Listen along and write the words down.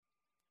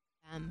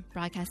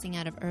broadcasting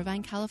out of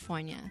Irvine,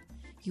 California.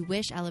 You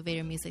wish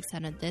elevator music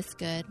sounded this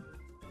good.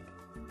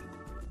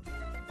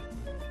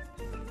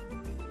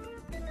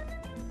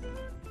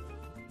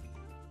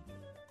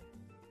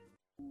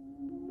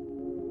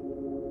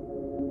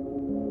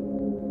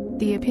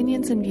 The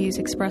opinions and views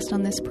expressed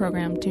on this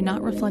program do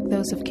not reflect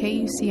those of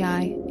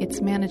KUCI, its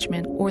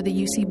management, or the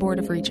UC Board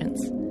of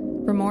Regents.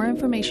 For more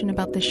information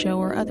about the show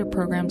or other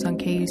programs on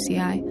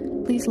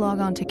KUCI, please log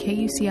on to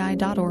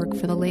kuci.org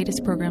for the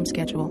latest program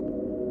schedule.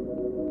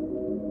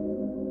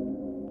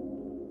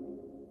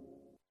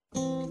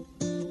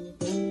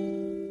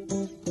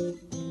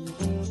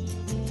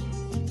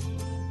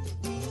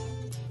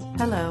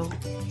 Hello,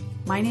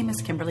 my name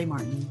is Kimberly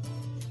Martin,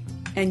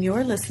 and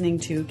you're listening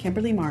to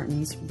Kimberly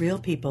Martin's Real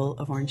People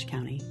of Orange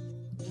County,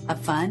 a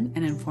fun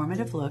and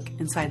informative look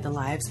inside the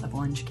lives of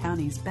Orange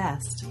County's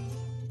best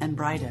and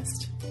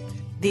brightest.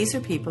 These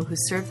are people who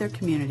serve their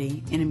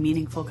community in a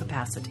meaningful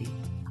capacity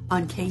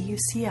on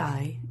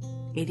KUCI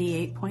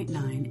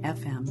 88.9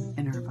 FM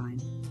in Irvine.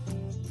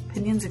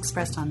 Opinions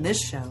expressed on this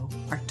show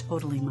are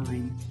totally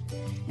mine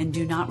and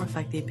do not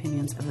reflect the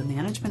opinions of the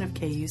management of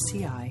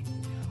KUCI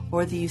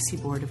or the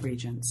UC Board of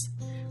Regents.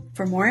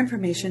 For more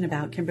information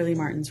about Kimberly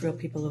Martin's Real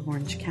People of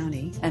Orange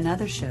County and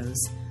other shows,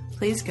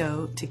 please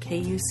go to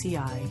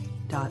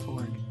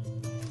kuci.org.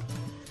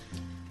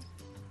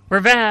 We're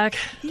back.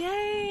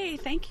 Yay!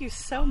 Thank you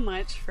so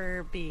much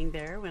for being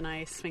there when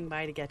I swing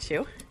by to get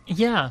you.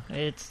 Yeah,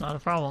 it's not a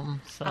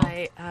problem. So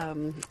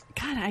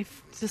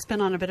I've just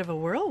been on a bit of a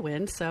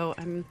whirlwind, so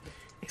I'm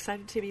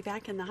excited to be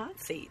back in the hot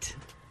seat.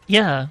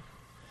 Yeah.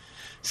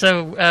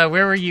 So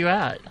where were you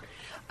at?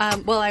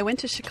 Well, I went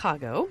to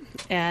Chicago,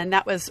 and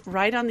that was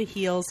right on the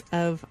heels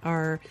of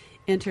our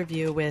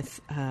interview with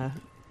a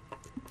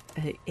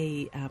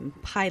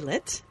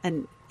pilot,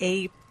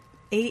 a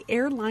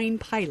airline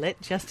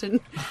pilot, Justin.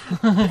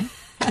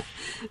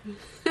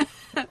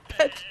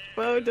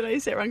 Did I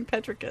say it wrong?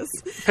 Petrikas.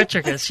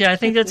 Petrikas. Yeah, I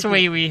think that's the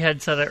way we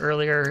had said it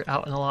earlier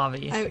out in the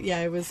lobby.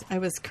 I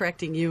was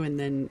correcting you, and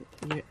then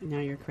now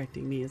you're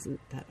correcting me.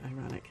 Isn't that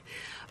ironic?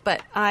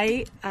 But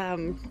I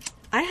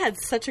had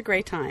such a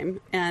great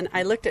time, and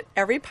I looked at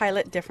every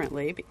pilot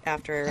differently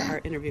after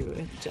our interview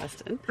with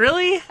Justin.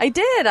 Really? I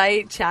did.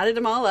 I chatted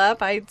them all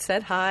up. I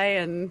said hi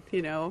and,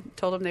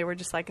 told them they were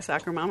just like a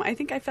soccer mom. I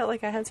think I felt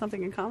like I had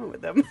something in common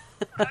with them.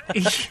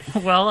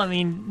 Well, I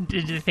mean,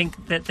 did you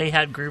think that they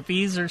had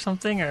groupies or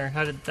something, or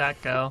how did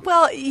that go?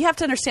 Well, you have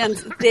to understand,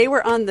 they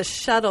were on the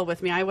shuttle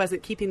with me. I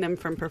wasn't keeping them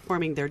from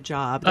performing their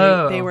job.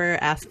 They were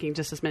asking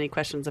just as many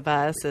questions of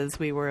us as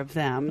we were of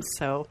them.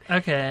 So,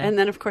 okay. And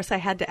then, of course, I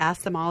had to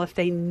ask them all if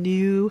they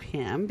knew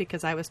him,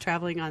 because I was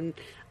traveling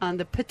on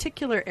the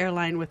particular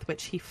airline with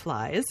which he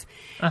flies.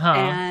 Uh-huh.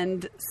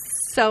 And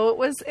so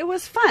it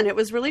was fun. It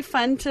was really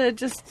fun to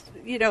just,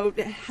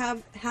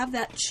 have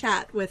that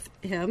chat with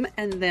him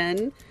and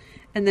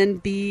then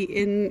be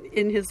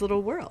in his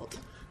little world.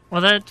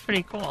 Well, that's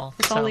pretty cool.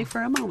 If only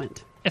for a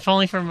moment. If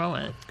only for a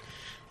moment.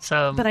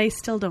 So, but I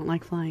still don't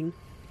like flying.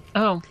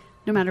 Oh.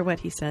 No matter what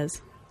he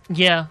says.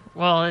 Yeah.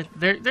 Well,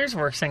 there's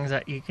worse things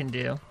that you can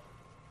do.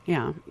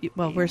 Yeah.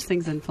 Well, worse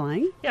things than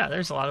flying? Yeah,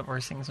 there's a lot of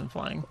worse things than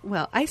flying.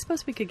 Well, I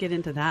suppose we could get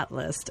into that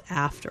list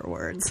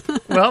afterwards.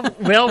 Well,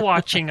 whale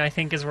watching, I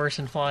think, is worse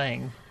than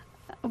flying.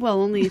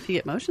 Well, only if you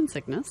get motion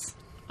sickness.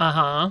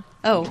 Uh-huh.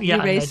 Oh, yeah,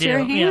 you raised your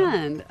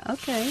hand. Yeah.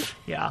 Okay.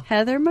 Yeah.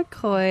 Heather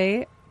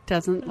McCoy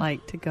doesn't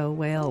like to go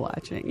whale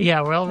watching.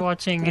 Yeah, whale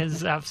watching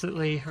is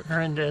absolutely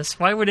horrendous.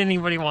 Why would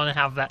anybody want to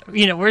have that?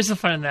 Where's the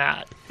fun in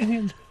that?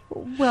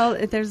 Well,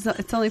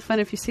 it's only fun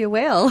if you see a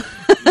whale.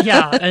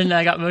 Yeah, and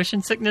I got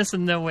motion sickness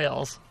and no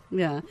whales.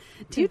 Yeah.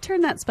 Do you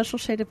turn that special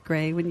shade of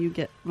gray when you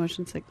get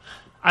motion sick?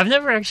 I've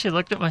never actually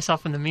looked at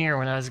myself in the mirror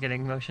when I was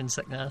getting motion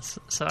sickness,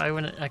 so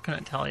I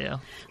couldn't tell you.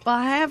 Well,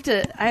 I have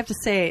to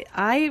say,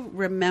 I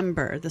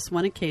remember this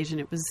one occasion.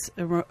 It was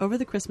over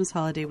the Christmas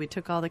holiday. We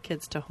took all the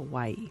kids to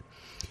Hawaii.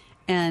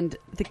 And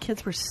the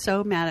kids were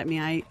so mad at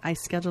me. I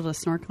scheduled a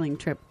snorkeling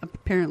trip,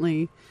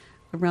 apparently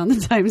around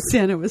the time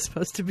Santa was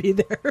supposed to be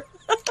there.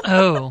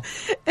 Oh.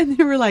 And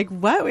they were like,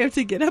 what? We have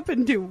to get up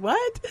and do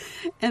what?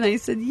 And I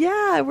said,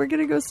 yeah, we're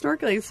going to go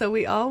snorkeling. So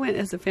we all went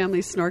as a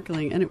family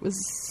snorkeling, and it was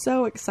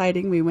so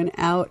exciting. We went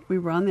out. We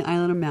were on the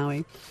island of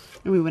Maui,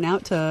 and we went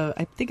out to,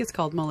 I think it's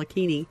called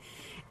Molokini.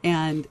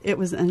 And it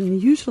was an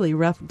unusually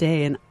rough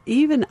day, and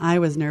even I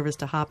was nervous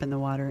to hop in the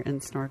water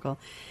and snorkel.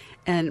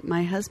 And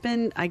my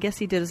husband, I guess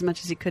he did as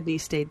much as he could, and he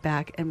stayed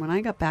back. And when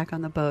I got back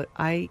on the boat,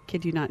 I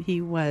kid you not,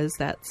 he was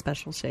that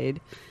special shade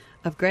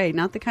of gray.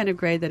 Not the kind of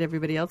gray that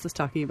everybody else is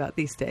talking about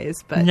these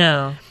days, but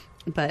no,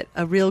 but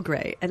a real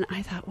gray. And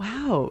I thought,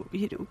 wow,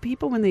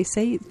 people, when they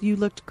say you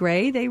looked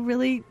gray, they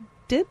really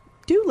do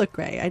look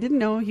gray. I didn't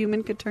know a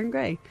human could turn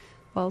gray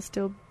while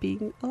still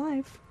being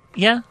alive.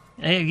 Yeah,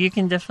 you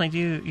can definitely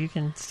you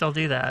can still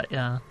do that,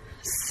 yeah.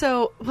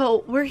 So,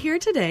 well, we're here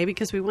today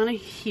because we want to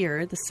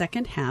hear the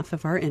second half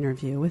of our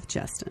interview with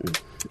Justin.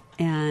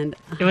 And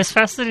it was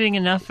fascinating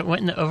enough it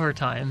went into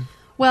overtime.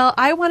 Well,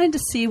 I wanted to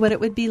see what it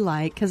would be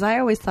like, because I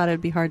always thought it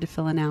would be hard to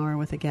fill an hour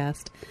with a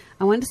guest.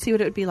 I wanted to see what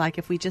it would be like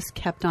if we just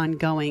kept on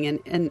going,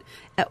 and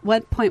at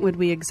what point would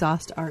we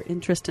exhaust our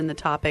interest in the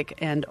topic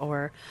and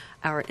or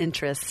our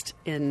interest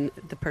in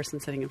the person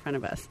sitting in front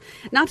of us.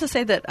 Not to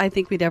say that I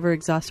think we'd ever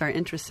exhaust our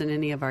interest in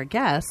any of our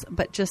guests,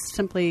 but just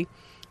simply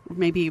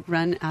maybe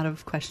run out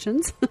of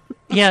questions.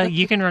 Yeah,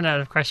 you can run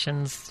out of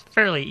questions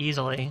fairly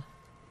easily.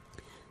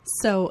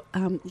 So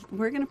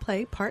we're going to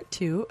play part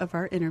 2 of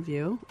our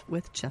interview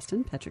with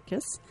Justin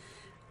Petrikas,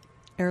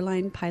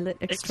 airline pilot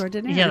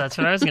extraordinaire. Yeah, that's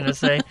what I was going to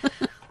say.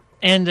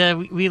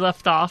 And we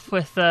left off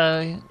with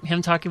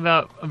him talking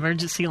about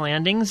emergency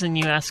landings and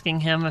you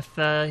asking him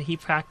if he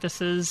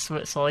practices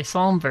what Sully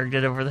Sullenberg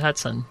did over the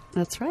Hudson.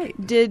 That's right.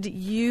 Did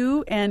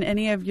you and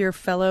any of your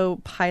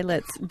fellow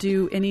pilots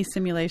do any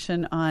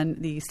simulation on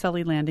the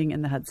Sully landing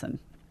in the Hudson?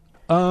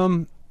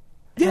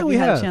 Yeah, we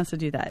had a chance to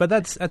do that. But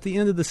that's at the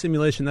end of the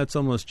simulation. That's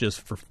almost just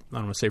for, I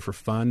don't want to say for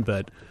fun,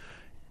 but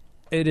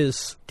it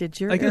is. Did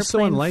your airplane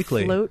so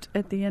unlikely float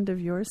at the end of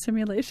your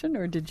simulation,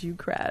 or did you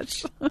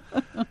crash?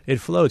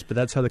 It floats, but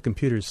that's how the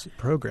computer's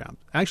programmed.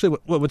 Actually,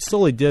 what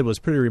Sully did was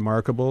pretty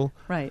remarkable.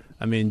 Right.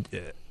 I mean,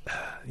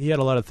 he had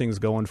a lot of things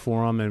going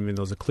for him. I mean, it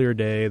was a clear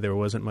day. There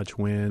wasn't much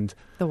wind.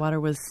 The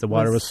water was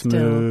smooth.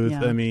 Still,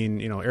 yeah. I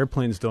mean,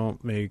 airplanes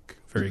don't make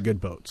very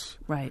good boats.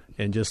 Right.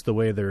 And just the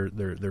way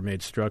they're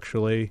made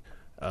structurally.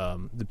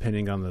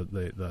 Depending on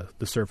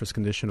the surface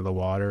condition of the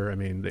water, I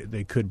mean,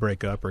 they could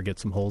break up or get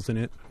some holes in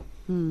it.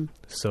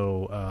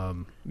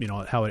 So,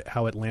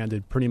 how it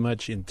landed pretty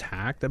much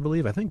intact, I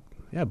believe. I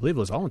believe it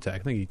was all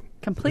intact. I think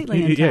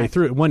completely intact. Yeah, he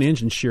threw it, one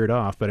engine sheared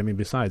off, but I mean,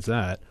 besides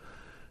that,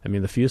 I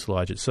mean, the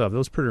fuselage itself, it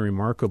was pretty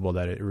remarkable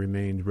that it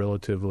remained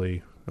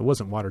relatively. It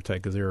wasn't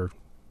watertight because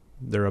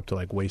they're up to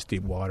like waist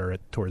deep water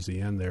towards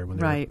the end there when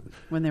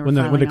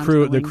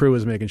the crew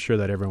was making sure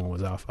that everyone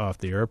was off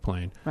the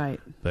airplane. Right.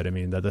 But I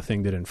mean that the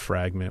thing didn't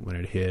fragment when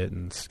it hit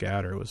and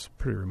scatter. It was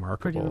pretty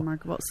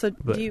remarkable. So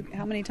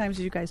how many times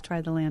did you guys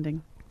try the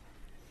landing?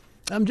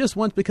 Just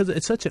once, because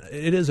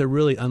it is a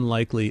really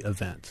unlikely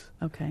event.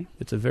 Okay.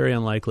 It's a very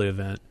unlikely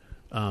event.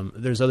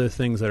 There's other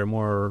things that are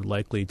more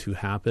likely to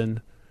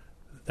happen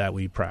that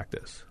we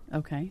practice.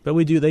 Okay. But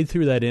they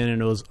threw that in,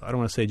 and it was, I don't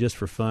want to say just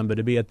for fun, but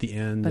it'd be at the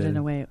end. But in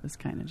a way, it was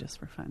kind of just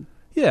for fun.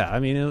 Yeah, I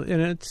mean, and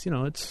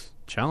it's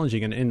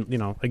challenging.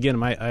 And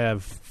again, I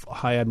have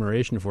high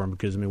admiration for him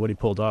because, I mean, what he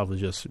pulled off was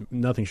just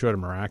nothing short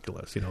of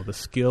miraculous. The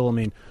skill, I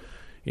mean,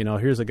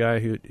 here's a guy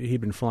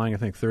he'd been flying, I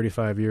think,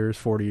 35 years,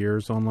 40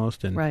 years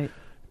almost. And right.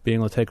 Being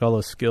able to take all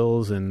those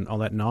skills and all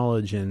that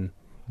knowledge and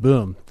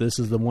boom, this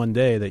is the one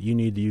day that you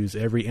need to use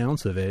every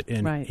ounce of it,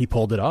 and he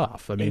pulled it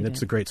off. I mean,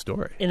 it's a great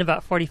story. In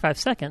about 45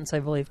 seconds, I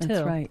believe, too.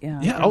 That's right, yeah.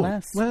 Yeah,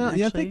 less,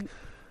 I think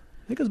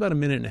it was about a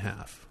minute and a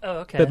half. Oh,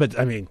 okay. But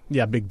I mean,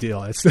 yeah, big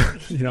deal. It's,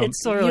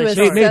 it's so really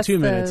short. Maybe 2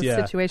 minutes, the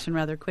situation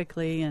rather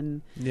quickly.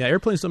 And yeah,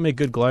 airplanes don't make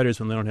good gliders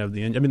when they don't have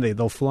the engine. I mean,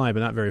 they'll fly, but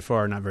not very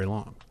far, not very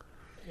long.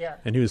 Yeah.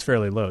 And he was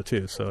fairly low,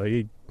 too, so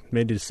he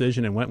made the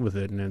decision and went with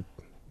it, and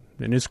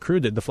his crew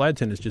did. The flight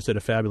attendants just did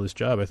a fabulous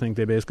job. I think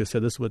they basically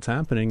said, this is what's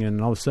happening,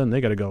 and all of a sudden they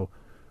got to go,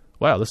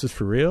 wow, this is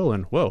for real,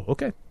 and whoa,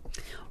 okay.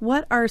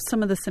 What are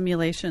some of the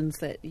simulations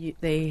that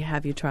they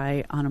have you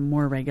try on a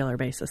more regular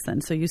basis then?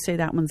 So you say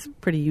that one's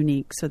pretty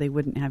unique, so they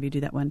wouldn't have you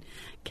do that one.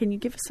 Can you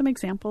give us some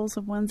examples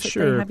of ones that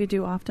they have you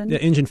do often? Yeah,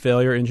 engine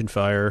failure, engine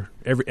fire,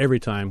 every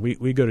time.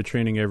 We go to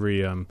training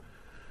every,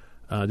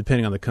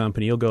 depending on the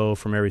company, you'll go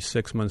from every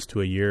 6 months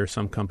to a year.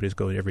 Some companies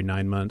go every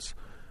 9 months.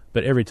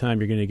 But every time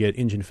you're going to get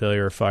engine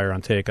failure or fire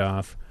on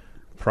takeoff,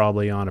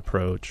 probably on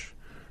approach.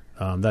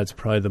 That's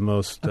probably the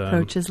most...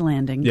 approach is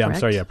landing, yeah, correct? I'm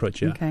sorry, yeah,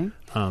 approach, yeah. Okay.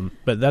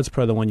 But that's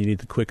probably the one you need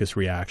the quickest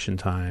reaction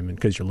time, and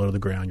because you're low to the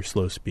ground, you're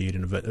slow speed,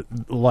 and a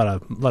lot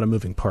of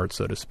moving parts,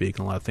 so to speak,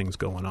 and a lot of things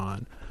going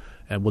on.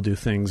 And we'll do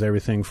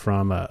everything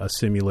from a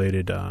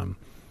simulated,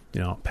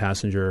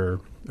 passenger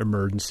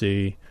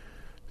emergency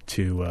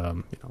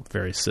to,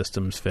 various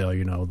systems fail,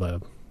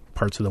 the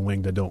parts of the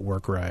wing that don't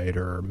work right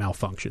or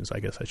malfunctions, I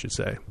guess I should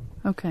say.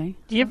 Okay.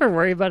 Do you ever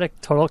worry about a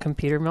total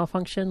computer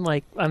malfunction?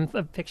 Like I'm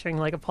picturing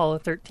like Apollo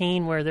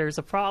 13 where there's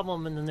a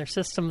problem and then their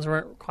systems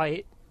weren't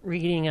quite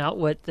reading out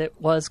what it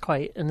was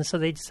quite. And so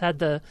they just had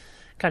to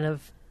kind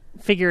of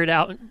figure it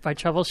out by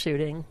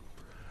troubleshooting.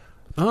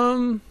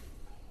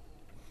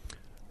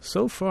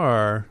 So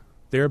far,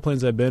 the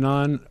airplanes I've been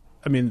on,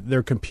 I mean,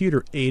 they're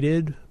computer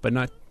aided, but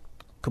not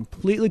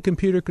completely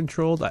computer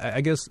controlled.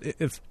 I guess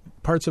if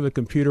parts of a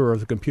computer or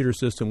if the computer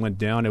system went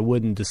down, it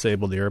wouldn't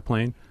disable the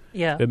airplane.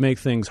 Yeah. It'd make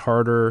things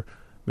harder,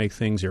 make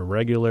things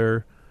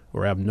irregular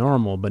or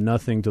abnormal, but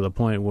nothing to the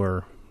point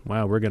where,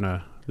 wow,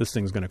 this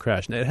thing's going to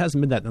crash. And it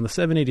hasn't been that. And the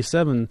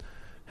 787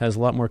 has a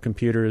lot more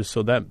computers,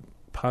 so that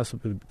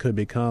possibly could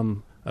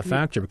become a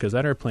factor because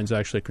that airplane's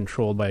actually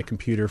controlled by a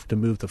computer to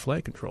move the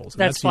flight controls.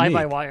 That's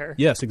fly-by-wire.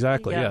 Yes,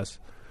 exactly, yeah. Yes.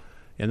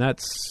 And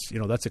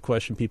that's a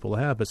question people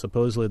have, but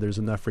supposedly there's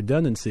enough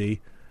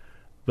redundancy.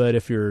 But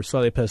if you're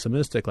slightly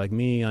pessimistic like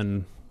me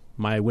on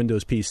my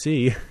Windows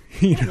PC,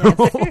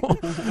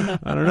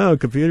 I don't know,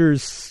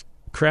 computers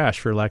crash,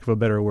 for lack of a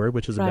better word,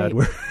 which is a bad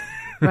word.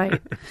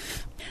 Right.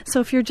 So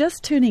if you're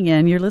just tuning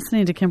in, you're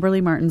listening to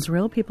Kimberly Martin's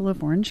Real People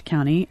of Orange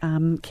County,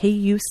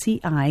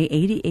 KUCI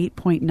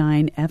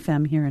 88.9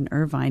 FM here in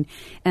Irvine.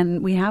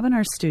 And we have in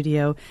our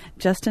studio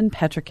Justin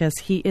Petrikas.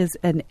 He is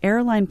an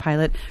airline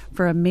pilot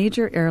for a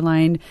major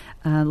airline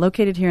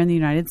located here in the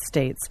United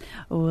States.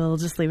 We'll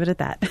just leave it at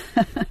that.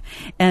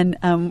 And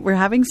we're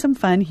having some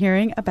fun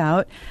hearing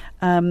about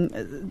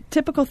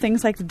typical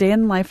things like the day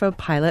in the life of a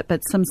pilot,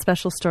 but some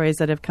special stories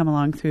that have come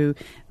along through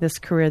this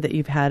career that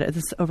you've had,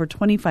 this over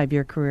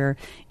 25-year career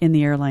in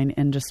the airline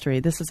industry.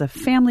 This is a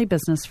family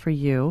business for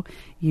you.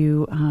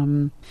 You're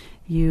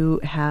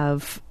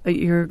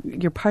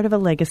part of a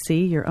legacy.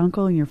 Your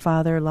uncle and your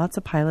father, lots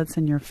of pilots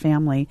in your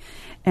family,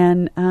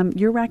 and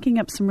you're racking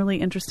up some really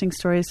interesting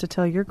stories to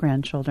tell your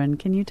grandchildren.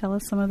 Can you tell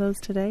us some of those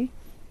today?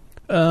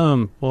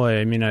 Boy,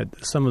 I mean,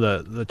 some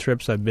of the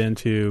trips I've been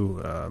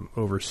to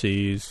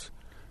overseas,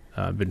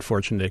 I've been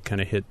fortunate to kind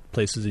of hit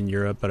places in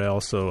Europe, but I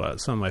also,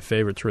 some of my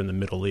favorites were in the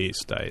Middle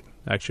East. I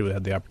actually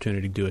had the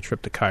opportunity to do a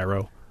trip to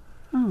Cairo.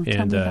 Oh,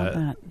 tell me about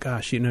that.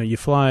 Gosh, you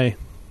fly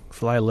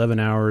 11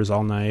 hours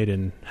all night,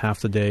 and half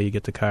the day you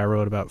get to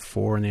Cairo at about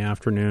 4 in the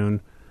afternoon.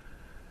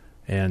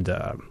 And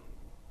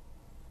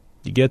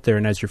you get there,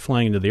 and as you're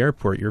flying into the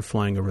airport, you're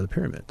flying over the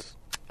pyramids.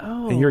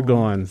 Oh, and you're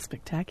going,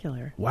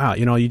 spectacular. Wow,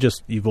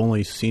 you've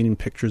only seen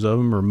pictures of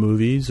them or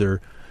movies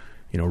or,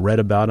 read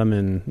about them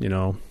in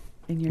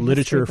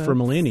literature for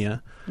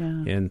millennia. Yeah.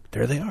 And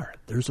there they are.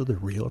 Those are the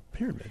real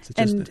pyramids.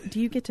 Do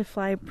you get to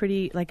fly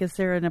pretty, is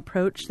there an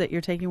approach that you're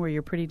taking where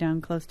you're pretty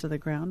down close to the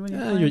ground when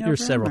you're flying you're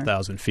several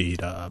thousand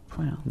feet up.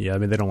 Wow. Yeah, I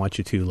mean, they don't want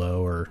you too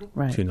low or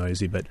too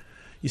noisy, but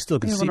you still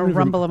can see. You want to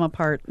rumble them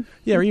apart.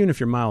 Yeah, or even if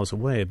you're miles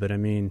away. But I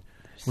mean,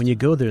 when you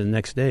go there the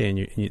next day and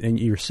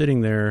you're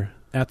sitting there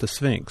at the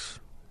Sphinx,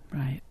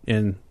 right?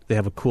 And they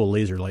have a cool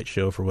laser light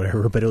show for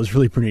whatever, but it was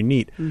really pretty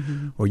neat.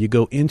 Mm-hmm. Or you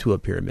go into a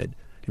pyramid.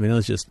 I mean, it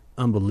was just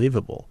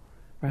unbelievable.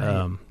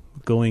 Right.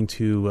 Going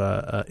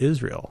to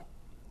Israel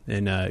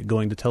and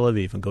going to Tel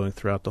Aviv and going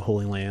throughout the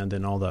Holy Land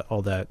and all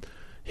that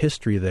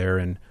history there.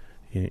 And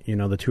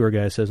the tour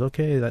guide says,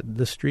 "Okay,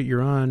 this street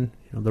you're on,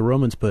 the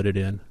Romans put it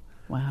in."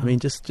 Wow. I mean,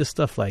 just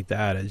stuff like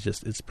that is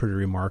it's pretty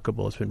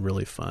remarkable. It's been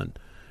really fun,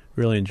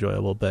 really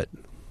enjoyable. But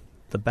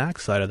the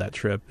backside of that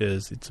trip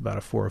is it's about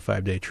a 4 or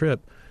 5 day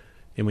trip,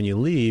 and when you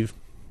leave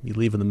in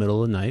the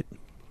middle of the night,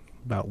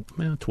 about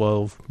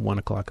 12, 1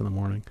 o'clock in the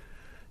morning.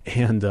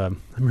 And I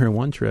remember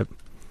one trip,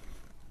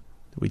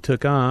 we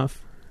took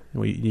off,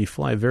 and you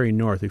fly very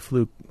north. We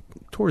flew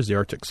towards the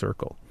Arctic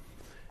Circle.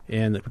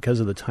 And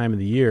because of the time of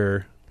the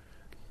year,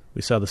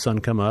 we saw the sun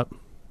come up.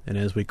 And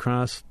as we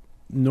crossed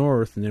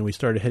north, and then we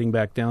started heading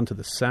back down to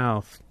the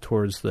south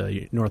towards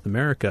the North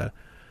America,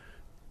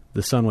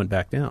 the sun went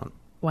back down.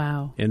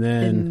 Wow. And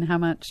then... In how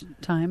much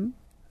time?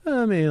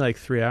 Maybe like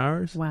 3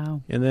 hours.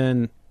 Wow. And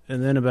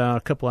then about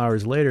a couple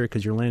hours later,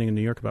 because you're landing in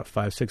New York about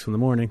 5, 6 in the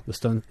morning, the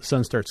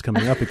sun starts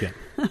coming up again.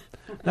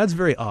 That's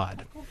very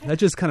odd. That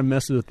just kind of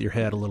messes with your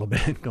head a little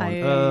bit.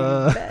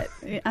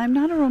 I'm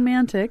not a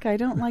romantic. I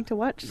don't like to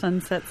watch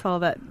sunsets all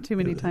that too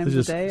many times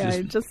a day.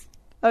 I'm just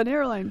an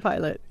airline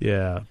pilot.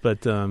 Yeah,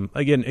 but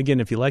again,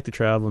 if you like to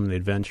travel and the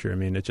adventure, I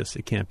mean,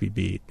 it can't be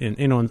beat. And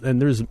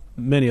and there's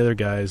many other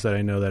guys that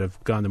I know that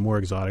have gone to more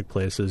exotic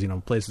places,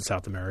 places in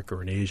South America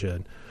or in Asia,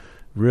 and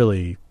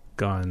really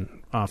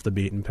gone off the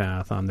beaten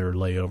path on their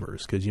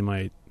layovers, because you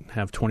might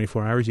have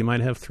 24 hours, you might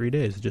have 3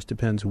 days. It just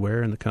depends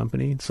where in the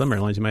company. Some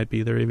airlines you might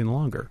be there even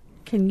longer.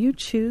 Can you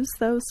choose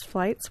those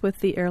flights with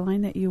the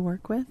airline that you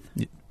work with?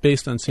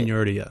 Based on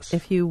seniority, yes.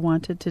 If you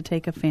wanted to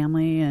take a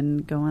family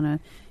and go on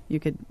you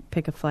could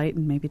pick a flight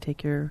and maybe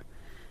take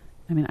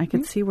I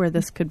could see where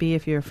this could be.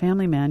 If you're a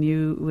family man,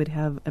 you would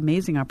have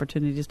amazing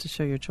opportunities to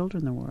show your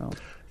children the world.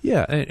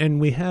 Yeah, and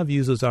we have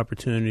used those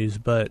opportunities,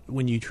 but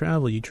when you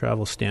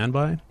travel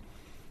standby.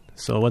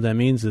 So what that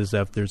means is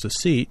that if there's a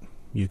seat,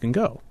 you can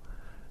go.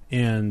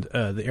 And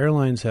the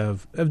airlines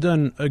have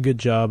done a good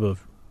job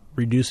of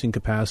reducing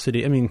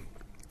capacity. I mean,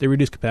 they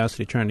reduce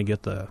capacity trying to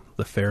get the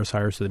fares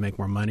higher so they make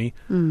more money.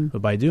 Mm.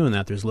 But by doing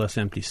that, there's less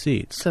empty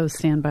seats. So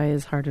standby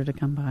is harder to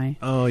come by.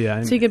 Oh,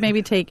 yeah. So you could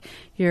maybe take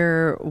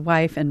your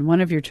wife and one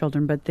of your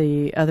children, but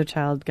the other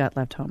child got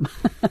left home.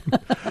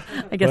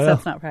 I guess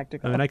that's not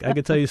practical. I mean, I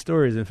could tell you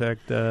stories. In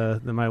fact,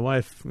 my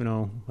wife,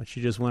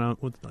 she just went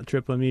out with a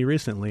trip with me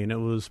recently, and it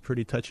was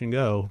pretty touch and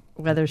go.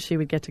 Whether she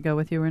would get to go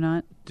with you or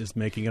not? Just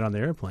making it on the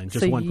airplane.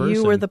 Just one person.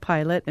 So you were the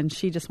pilot, and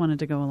she just wanted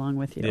to go along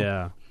with you.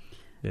 Yeah.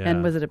 Yeah.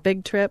 And was it a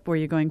big trip? Were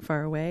you going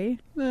far away?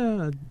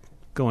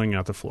 Going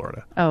out to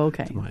Florida. Oh,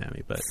 okay. To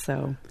Miami, but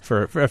so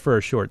for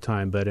a short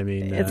time. But I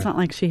mean, it's not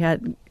like she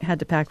had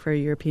to pack for a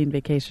European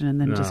vacation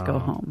and then just go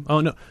home.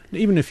 Oh no!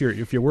 Even if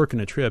you're working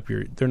a trip,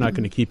 they're not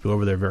going to keep you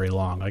over there very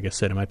long. Like I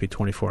said, it might be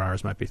 24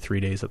 hours, might be 3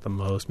 days at the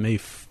most, maybe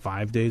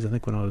 5 days. I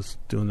think when I was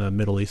doing the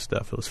Middle East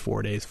stuff, it was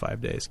 4 days, 5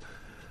 days,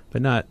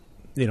 but not.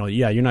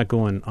 You're not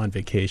going on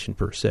vacation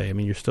per se. I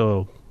mean, you're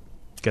still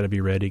got to be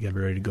ready. Got to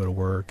be ready to go to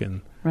work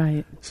and.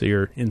 Right. So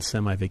you're in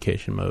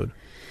semi-vacation mode.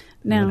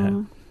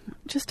 Now,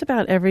 Just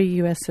about every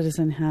U.S.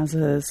 citizen has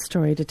a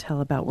story to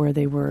tell about where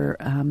they were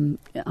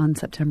on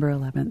September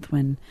 11th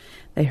when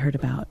they heard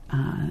about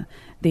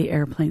the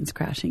airplanes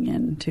crashing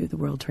into the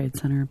World Trade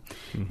Center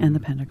and the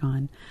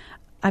Pentagon.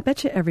 I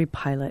bet you every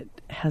pilot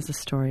has a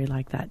story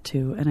like that,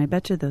 too, and I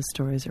bet you those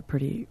stories are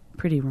pretty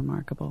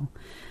remarkable.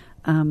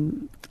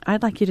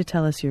 I'd like you to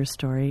tell us your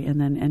story and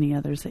then any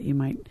others that you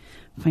might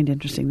find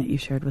interesting that you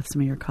shared with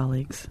some of your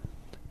colleagues.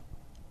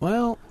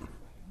 Well,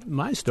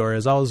 my story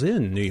is I was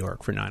in New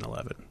York for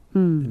 9/11.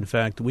 In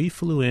fact, we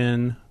flew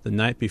in the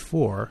night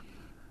before,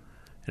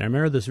 and I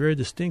remember this very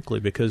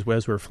distinctly because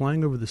as we were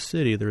flying over the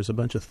city, there was a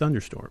bunch of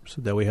thunderstorms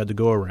that we had to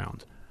go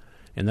around.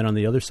 And then on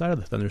the other side of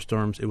the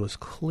thunderstorms, it was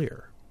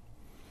clear.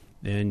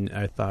 And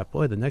I thought,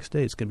 boy, the next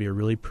day it's going to be a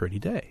really pretty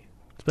day,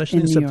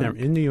 especially in September.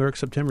 In New York,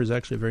 September is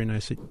actually a very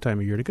nice time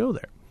of year to go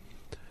there.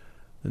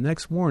 The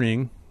next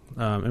morning,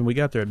 and we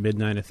got there at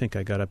midnight. I think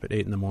I got up at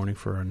 8 in the morning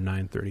for a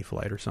 9:30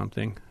 flight or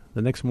something.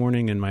 The next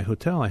morning in my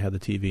hotel, I had the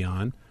TV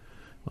on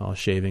while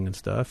shaving and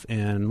stuff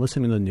and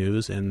listening to the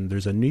news. And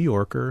there's a New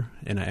Yorker,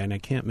 and I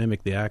can't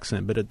mimic the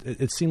accent, but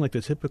it seemed like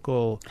the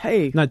typical.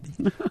 Hey, not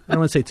I don't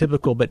want to say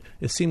typical, but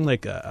it seemed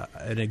like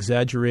an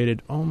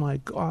exaggerated. Oh my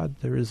God,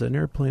 there is an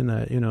airplane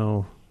that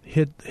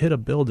hit a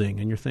building,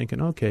 and you're thinking,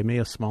 okay, maybe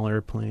a small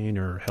airplane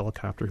or a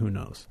helicopter, who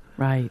knows?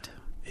 Right.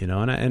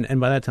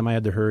 And by that time I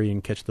had to hurry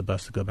and catch the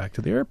bus to go back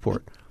to the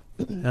airport.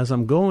 As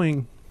I'm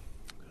going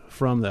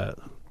from the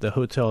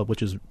hotel,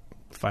 which is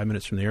 5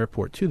 minutes from the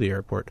airport to the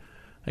airport,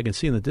 I can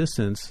see in the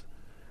distance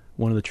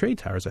one of the trade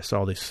towers. I saw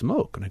all this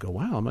smoke, and I go,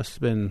 wow, it must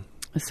have been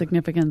a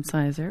significant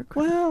size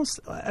aircraft. Well,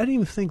 I didn't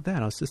even think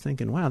that. I was just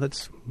thinking, wow,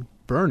 that's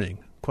burning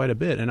quite a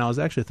bit. And I was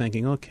actually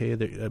thinking, okay,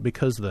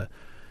 because the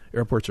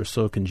airports are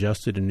so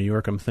congested in New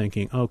York, I'm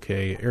thinking,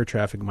 okay, air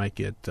traffic might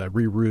get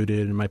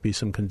rerouted, and might be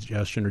some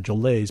congestion or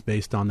delays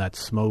based on that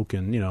smoke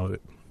and,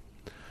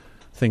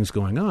 things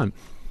going on.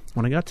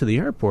 When I got to the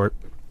airport,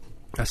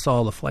 I saw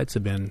all the flights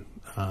had been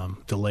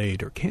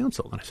delayed or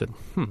canceled. And I said,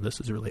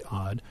 this is really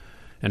odd.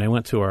 And I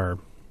went to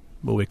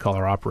what we call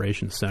our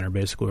operations center,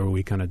 basically where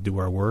we kind of do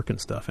our work and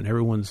stuff. And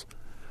everyone's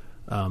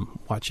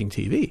watching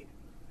TV.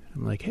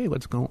 I'm like, hey,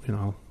 what's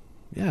going,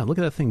 yeah, look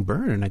at that thing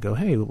burn. And I go,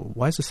 hey,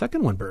 why is the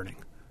second one burning?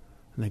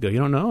 And they go, you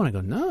don't know? And I go,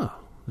 no.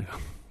 They go,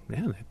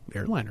 man, the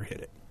airliner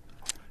hit it.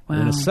 Wow. And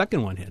then a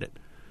second one hit it.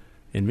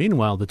 And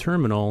meanwhile, the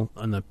terminal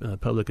on the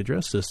public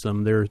address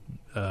system,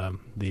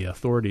 the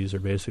authorities are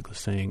basically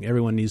saying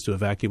everyone needs to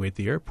evacuate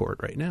the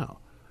airport right now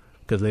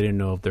because they didn't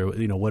know if there,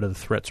 what other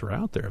threats were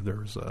out there, if there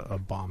was a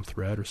bomb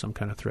threat or some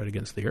kind of threat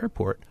against the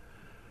airport.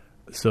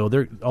 So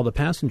all the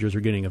passengers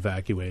are getting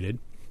evacuated.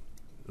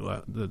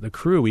 The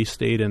crew, we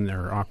stayed in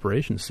their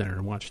operations center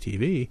and watched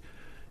TV,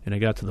 and it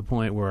got to the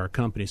point where our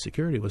company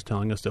security was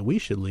telling us that we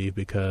should leave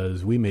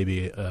because we may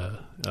be a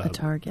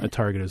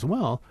target as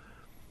well.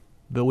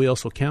 But we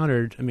also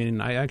countered. I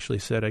mean, I actually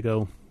said, I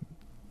go,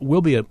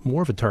 we'll be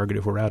more of a target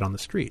if we're out on the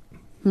street.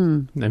 I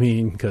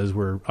mean, because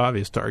we're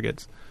obvious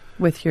targets.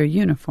 With your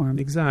uniform.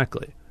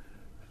 Exactly.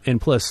 And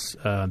plus,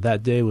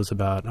 that day was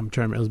about,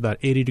 it was about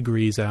 80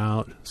 degrees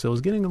out. So it was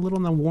getting a little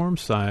on the warm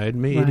side,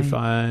 maybe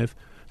 85.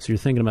 So you're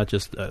thinking about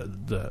just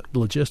the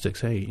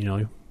logistics. Hey,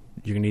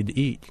 you're going to need to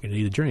eat. You're going to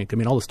need to drink. I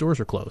mean, all the stores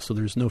are closed, so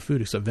there's no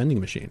food except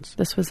vending machines.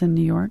 This was in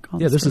New York?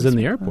 Yeah, this is in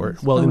the airport.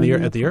 Closed. Well,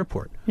 at the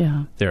airport.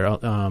 Yeah. They're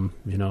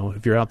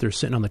if you're out there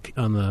sitting on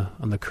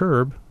the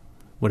curb,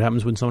 what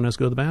happens when someone has to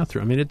go to the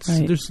bathroom? I mean, it's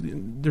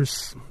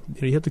there's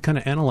you have to kind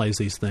of analyze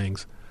these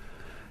things.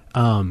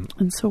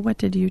 And so, what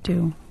did you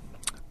do?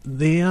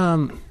 They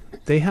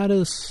had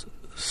us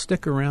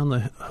stick around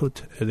the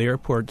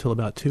airport till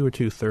about 2 or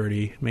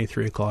 2:30, maybe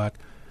 3 o'clock,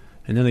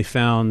 and then they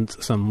found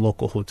some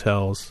local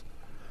hotels.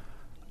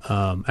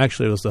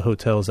 Actually, it was the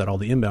hotels that all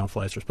the inbound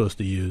flights are supposed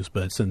to use,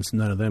 but since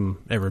none of them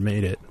ever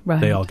made it,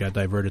 they all got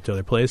diverted to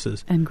other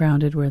places. And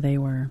grounded where they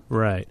were.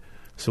 Right.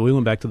 So we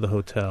went back to the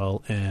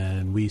hotel,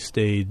 and we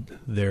stayed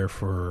there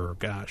for,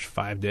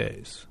 5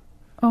 days.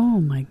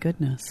 Oh, my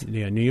goodness.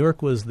 Yeah, New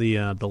York was the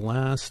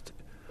last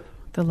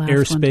the last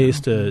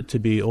airspace to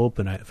be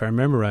open. If I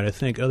remember right, I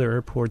think other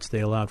airports, they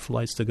allowed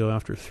flights to go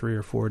after 3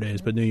 or 4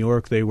 days. But New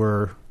York, they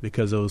were,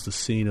 because it was the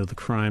scene of the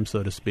crime,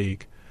 so to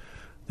speak,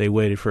 they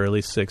waited for at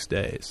least 6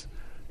 days.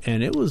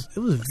 And it was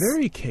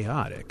very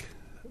chaotic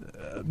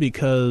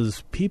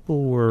because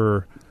people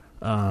were,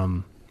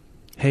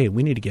 hey,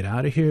 we need to get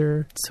out of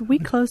here. So we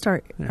closed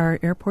our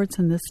airports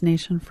in this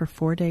nation for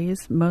 4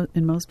 days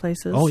in most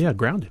places? Oh, yeah,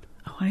 grounded.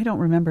 Oh, I don't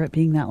remember it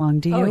being that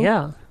long. Do you? Oh,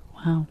 yeah.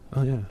 Wow.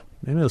 Oh, yeah.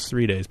 Maybe it was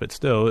 3 days, but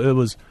still, it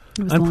was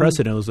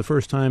unprecedented. Long. It was the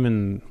first time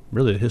in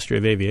really the history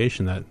of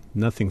aviation that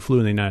nothing flew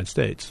in the United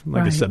States,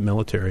 like I said,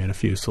 military and a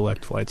few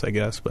select flights, I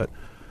guess. But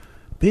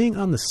being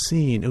on the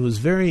scene, it was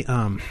very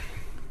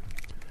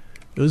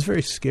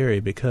scary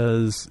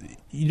because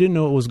you didn't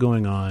know what was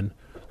going on.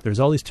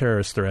 There's all these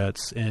terrorist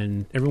threats,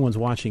 and everyone's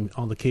watching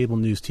all the cable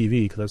news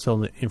TV because that's all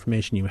the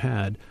information you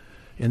had.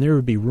 And there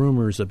would be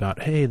rumors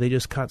about, hey, they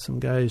just caught some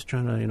guys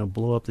trying to,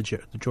 blow up the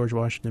George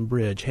Washington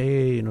Bridge.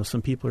 Hey,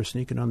 some people are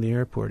sneaking on the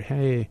airport.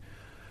 Hey,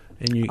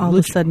 and all of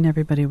a sudden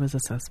everybody was a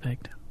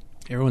suspect.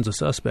 everyone's a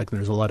suspect, and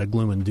there's a lot of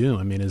gloom and doom.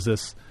 I mean, is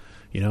this,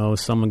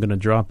 is someone going to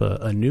drop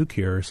a nuke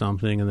here or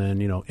something, and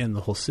then, end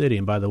the whole city?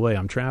 And by the way,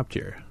 I'm trapped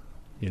here.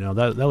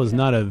 That was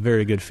not a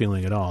very good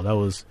feeling at all. It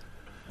was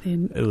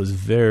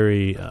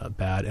very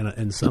bad.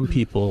 And some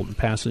people,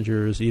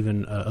 passengers,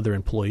 even other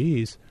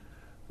employees,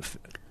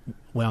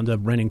 wound up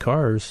renting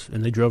cars,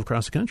 and they drove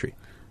across the country.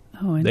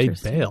 Oh, they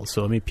interesting. bailed.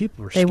 So, I mean,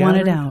 people were They scattering.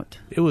 wanted out.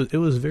 It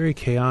was very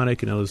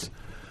chaotic, and it was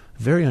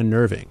very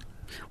unnerving.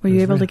 Were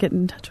you able to get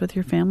in touch with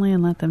your family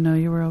and let them know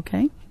you were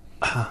okay?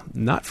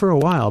 Not for a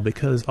while,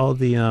 because all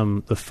the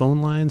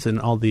phone lines and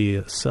all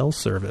the cell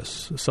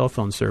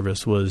phone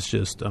service was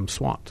just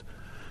swamped.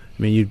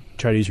 I mean, you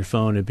try to use your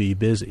phone, it'd be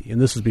busy.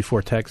 And this was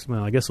before text.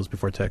 Well, I guess it was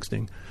before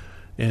texting.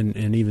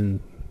 And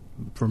even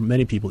for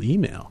many people,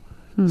 email.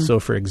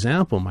 So, for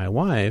example, my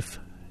wife,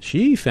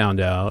 she found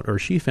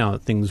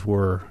that things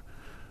were,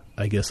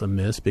 I guess,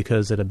 amiss,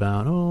 because at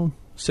about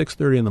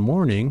 6:30 in the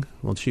morning,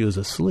 while she was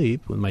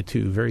asleep with my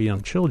two very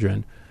young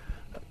children,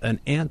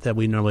 an aunt that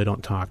we normally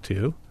don't talk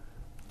to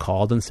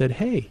called and said,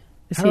 "Hey,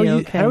 how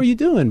are you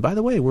doing? By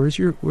the way,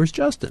 where's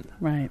Justin?"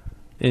 Right.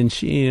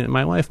 And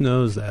my wife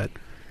knows that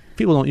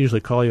people don't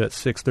usually call you at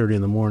 6:30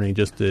 in the morning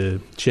just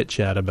to chit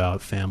chat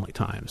about family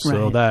time.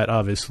 So that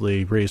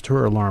obviously raised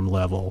her alarm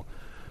level.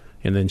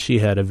 And then she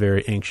had a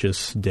very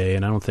anxious day,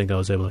 and I don't think I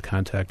was able to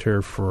contact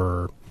her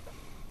for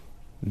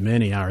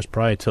many hours,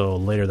 probably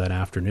till later that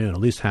afternoon,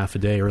 at least half a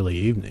day, early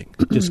evening,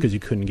 just because you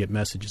couldn't get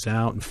messages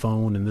out and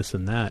phone and this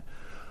and that.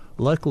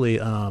 Luckily,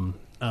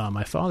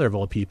 my father, of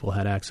all people,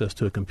 had access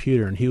to a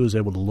computer, and he was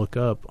able to look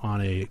up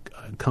on a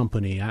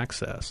company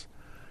access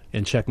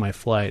and check my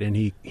flight, and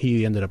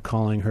he ended up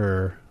calling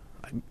her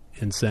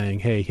and saying,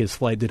 hey, his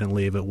flight didn't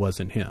leave, it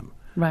wasn't him.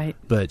 Right.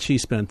 But she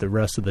spent the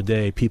rest of the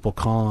day, people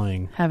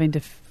calling. Having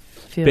to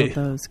field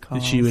those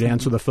calls. She would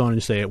answer the phone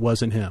and say, it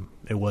wasn't him,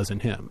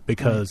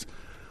 because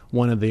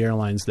one of the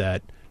airlines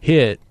that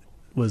hit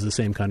was the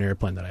same kind of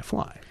airplane that I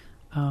fly.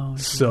 Oh.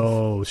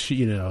 So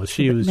she was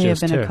just... May have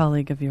been a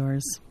colleague of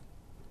yours.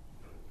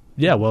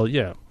 Yeah, well,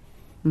 yeah.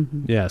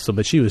 Mm-hmm. Yeah,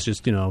 but she was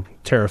just,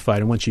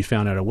 terrified. And when she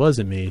found out it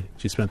wasn't me,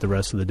 she spent the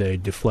rest of the day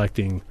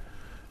deflecting,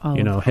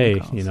 hey,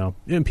 calls.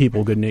 And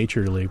people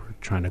good-naturedly were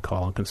trying to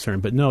call and concern.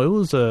 But no, it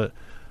was a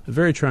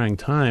very trying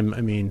time.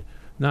 I mean,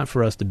 not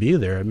for us to be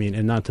there. I mean,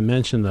 and not to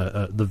mention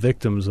the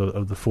victims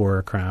of the 4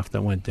 aircraft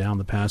that went down,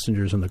 the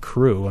passengers and the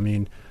crew. I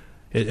mean,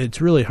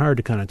 it's really hard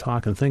to kind of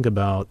talk and think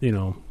about,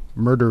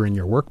 murder in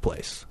your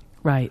workplace.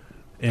 Right.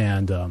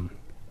 And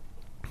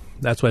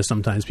that's why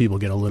sometimes people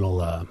get a little,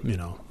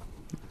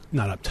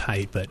 not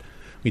uptight, but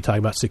we talk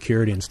about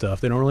security and stuff.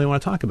 They don't really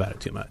want to talk about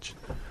it too much,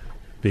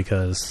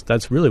 because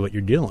that's really what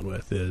you're dealing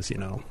with is,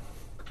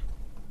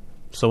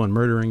 someone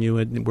murdering you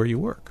where you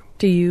work.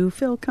 Do you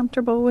feel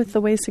comfortable with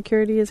the way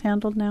security is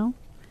handled now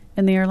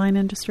in the airline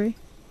industry?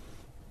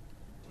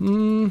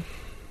 I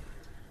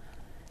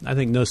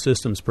think no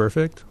system's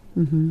perfect.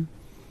 Mm-hmm.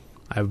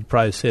 I would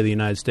probably say the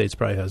United States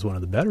probably has one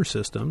of the better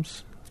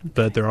systems,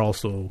 but they're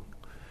also,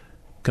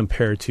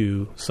 compared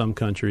to some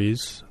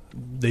countries,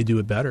 they do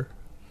it better.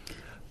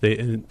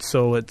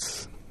 So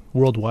it's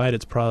worldwide,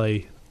 it's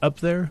probably up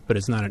there, but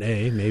it's not an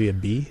A, maybe a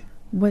B.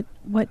 What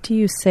do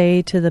you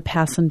say to the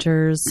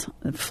passengers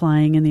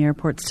flying in the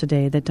airports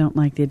today that don't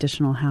like the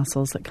additional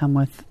hassles that come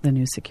with the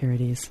new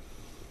securities?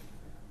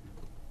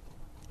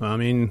 I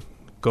mean,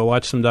 go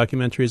watch some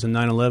documentaries on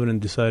 9/11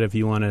 and decide if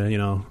you want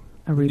to,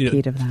 a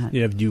repeat of that.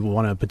 Yeah, do you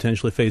want to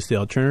potentially face the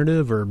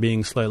alternative, or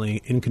being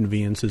slightly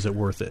inconvenienced, is it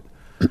worth it?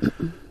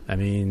 I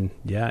mean,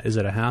 yeah, is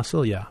it a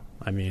hassle? Yeah.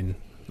 I mean,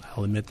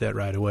 I'll admit that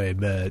right away,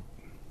 but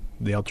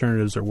the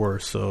alternatives are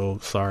worse, so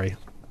sorry.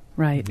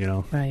 Right,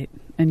 right.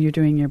 And you're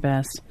doing your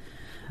best.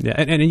 Yeah,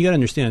 and you got to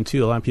understand,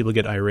 too, a lot of people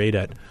get irate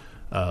at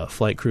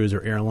flight crews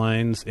or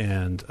airlines,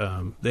 and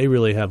they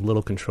really have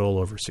little control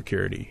over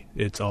security.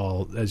 It's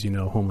all, as you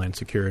know, Homeland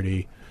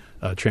Security,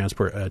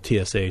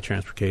 TSA,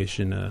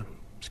 Transportation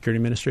Security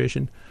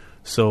Administration.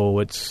 So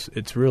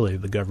it's really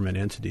the government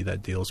entity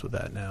that deals with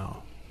that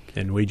now.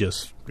 And we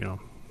just,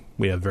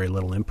 we have very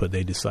little input.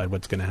 They decide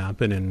what's going to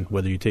happen, and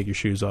whether you take your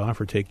shoes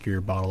off or take your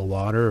bottle of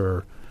water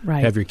or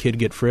have your kid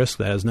get frisked,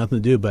 that has nothing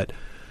to do. But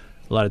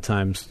a lot of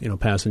times,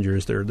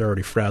 passengers, they're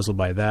already frazzled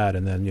by that,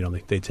 and then,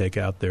 they take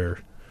out their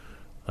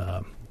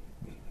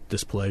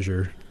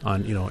displeasure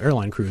on,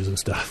 airline crews and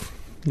stuff.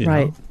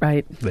 Right.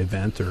 They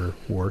vent or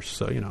worse,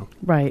 so,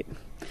 Right.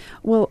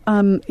 Well,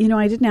 I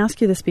didn't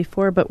ask you this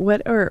before, but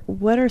what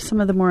are some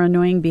of the more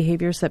annoying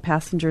behaviors that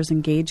passengers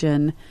engage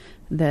in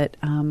that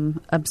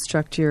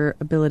obstruct your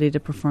ability to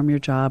perform your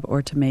job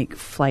or to make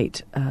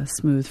flight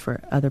smooth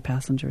for other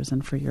passengers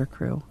and for your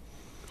crew?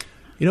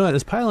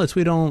 As pilots,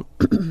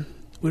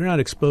 we're not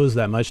exposed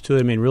that much to it.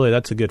 I mean, really,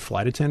 that's a good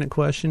flight attendant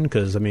question,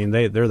 because, I mean,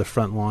 they're the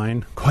front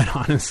line, quite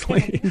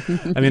honestly.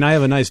 I mean, I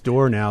have a nice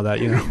door now that,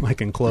 I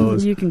can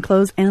close. You can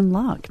close and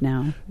lock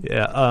now.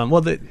 Yeah.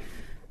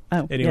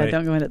 Anyway, yeah,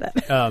 don't go into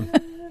that. Um,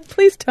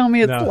 Please tell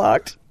me it's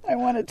locked. I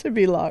want it to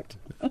be locked.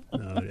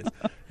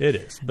 It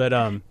is. But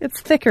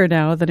it's thicker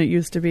now than it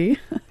used to be.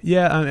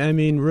 yeah, I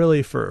mean,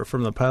 really,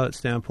 from the pilot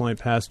standpoint,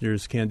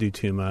 passengers can't do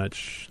too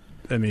much.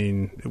 I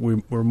mean,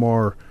 we're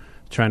more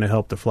trying to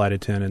help the flight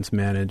attendants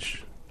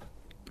manage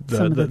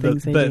Some of the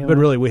things they deal but with.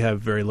 really, we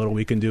have very little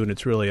we can do, and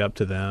it's really up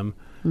to them.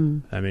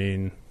 I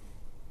mean,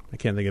 I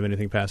can't think of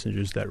anything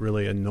passengers that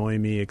really annoy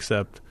me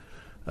except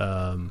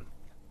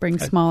Bring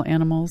small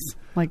animals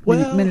like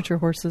miniature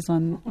horses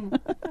on.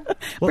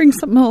 Well, bring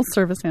some little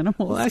service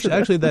animals. Well,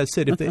 actually, that's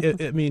it. If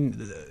they, I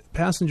mean,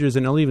 passengers,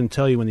 and I'll even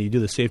tell you when you do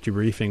the safety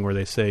briefing where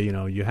they say,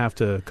 you have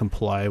to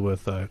comply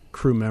with a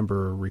crew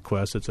member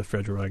request. It's a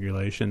federal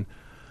regulation.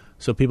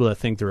 So people that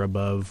think they're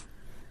above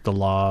the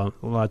law,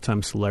 a lot of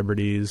times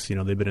celebrities,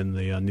 they've been in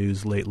the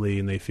news lately,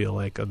 and they feel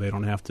like they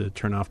don't have to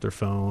turn off their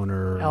phone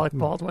or Alec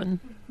Baldwin.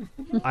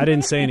 I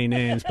didn't say any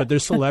names, but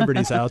there's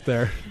celebrities out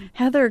there.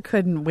 Heather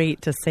couldn't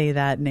wait to say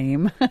that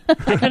name.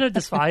 I kind of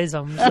despise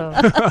them.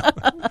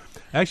 So.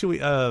 Actually,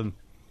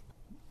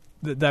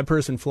 that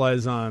person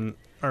flies on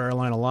our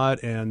airline a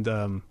lot,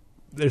 and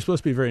they're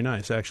supposed to be very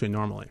nice, actually,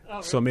 normally. Oh,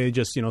 really? So maybe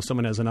just,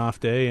 someone has an off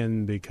day,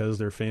 and because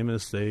they're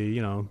famous, they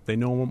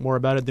know more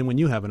about it than when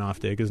you have an off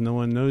day, because no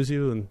one knows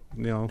you,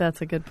 and,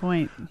 That's a good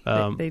point.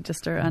 They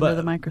just are under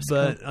the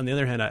microscope. But on the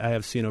other hand, I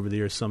have seen over the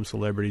years some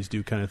celebrities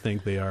do kind of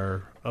think they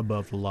are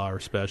above the law or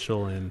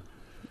special, and,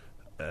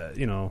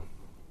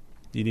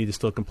 you need to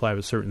still comply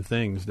with certain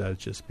things.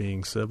 That's just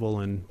being civil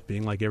and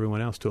being like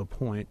everyone else to a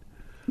point.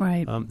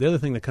 Right. The other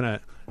thing that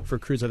kind of, for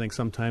crews, I think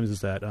sometimes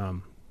is that,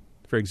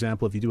 for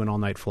example, if you do an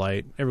all-night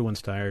flight,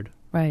 everyone's tired.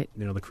 Right.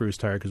 The crew's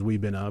tired because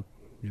we've been up,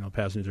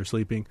 passengers are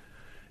sleeping,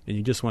 and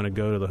you just want to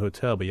go to the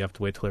hotel, but you have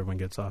to wait till everyone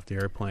gets off the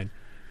airplane.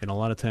 And a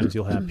lot of times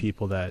you'll have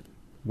people that,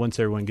 once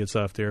everyone gets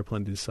off the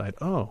airplane, they decide,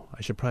 I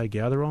should probably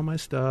gather all my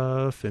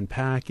stuff and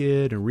pack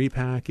it and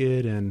repack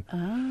it. And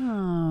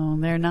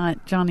they're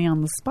not Johnny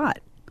on the spot.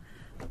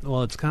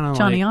 Well, it's kind of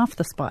Johnny off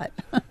the spot.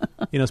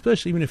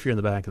 Especially even if you're in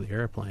the back of the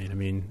airplane. I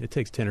mean, it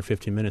takes 10 or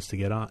 15 minutes to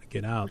get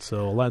out.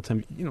 So a lot of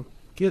times,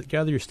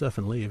 gather your stuff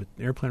and leave.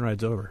 The airplane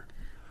ride's over.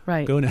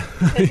 Right. Go now.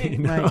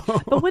 Right.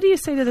 But what do you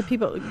say to the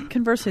people?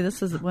 Conversely,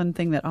 this is one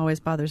thing that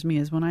always bothers me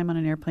is when I'm on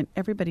an airplane,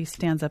 everybody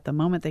stands up the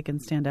moment they can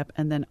stand up,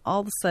 and then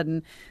all of a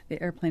sudden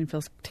the airplane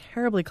feels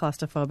terribly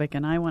claustrophobic,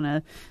 and I want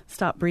to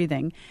stop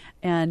breathing.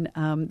 And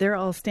they're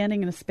all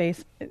standing in a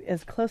space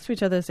as close to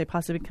each other as they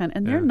possibly can,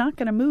 and they're not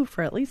going to move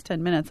for at least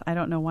 10 minutes. I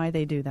don't know why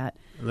they do that.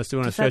 Unless they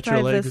want to stretch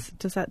your legs.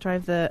 Does that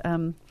drive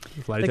the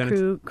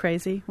crew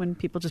crazy when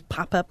people just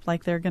pop up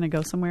like they're going to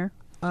go somewhere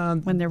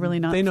when they're really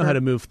not? They know how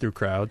to move through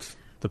crowds.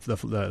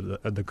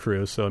 The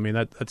crew. So, I mean,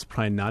 that's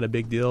probably not a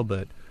big deal.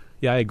 But,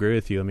 yeah, I agree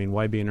with you. I mean,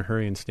 why be in a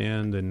hurry and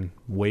stand and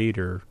wait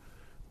or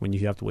when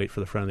you have to wait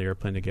for the front of the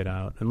airplane to get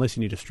out? Unless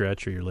you need to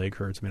stretch or your leg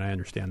hurts. I mean, I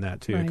understand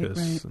that, too,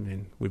 because, I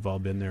mean, we've all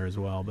been there as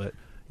well. But,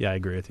 yeah, I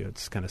agree with you.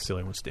 It's kind of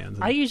silly when it stands.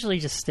 I usually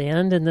just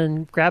stand and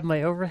then grab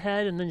my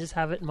overhead and then just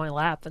have it in my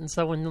lap. And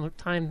so when the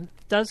time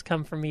does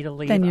come for me to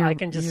leave, I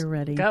can just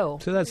go.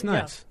 So that's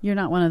nice. You're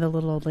not one of the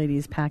little old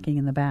ladies packing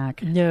in the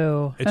back.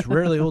 No. It's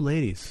rarely old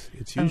ladies.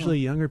 It's usually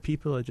younger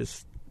people that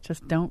just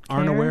don't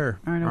aren't care, aware.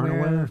 Aren't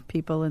aware of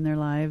people in their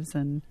lives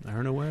and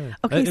aren't aware.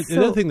 Okay,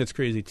 another thing that's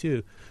crazy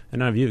too,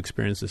 and I know you've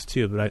experienced this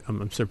too, but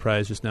I'm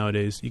surprised just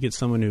nowadays you get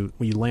someone who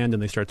when you land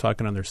and they start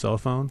talking on their cell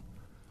phone.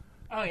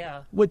 Oh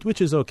yeah, which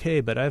is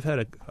okay, but I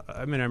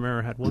remember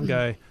I had one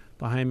guy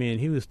behind me, and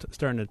he was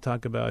starting to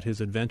talk about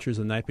his adventures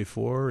the night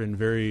before in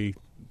very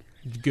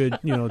good,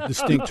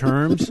 distinct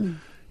terms, and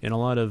a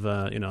lot of,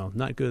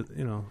 not good,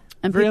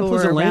 and very people were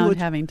unpleasant around language.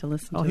 Having to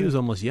listen. Oh, he was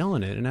almost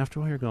yelling it, and after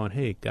a while, you're going,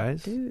 "Hey,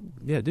 guys,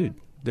 dude,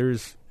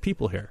 there's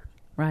people here."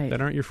 Right.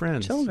 That aren't your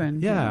friends. Children.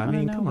 Yeah, I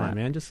mean, come on,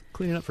 man. Just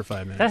clean it up for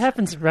 5 minutes. That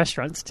happens in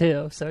restaurants,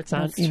 too, so it's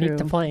not unique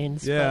to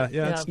planes. Yeah,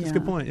 that's a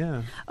good point,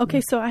 yeah.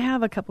 Okay, so I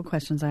have a couple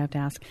questions I have to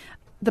ask.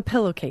 The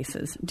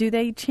pillowcases. Do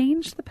they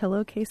change the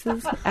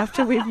pillowcases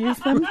after we've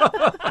used them?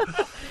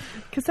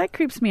 Because that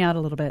creeps me out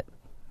a little bit.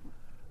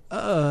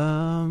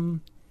 I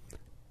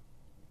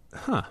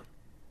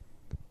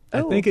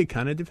think it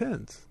kind of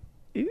depends.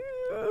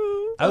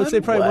 I would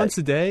say probably once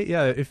a day.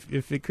 Yeah,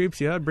 if it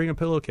creeps you out, bring a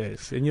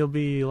pillowcase, and you'll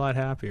be a lot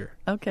happier.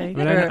 Okay. I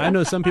mean, I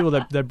know some people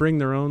that bring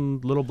their own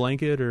little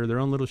blanket or their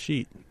own little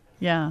sheet.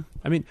 Yeah.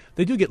 I mean,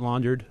 they do get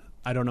laundered.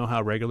 I don't know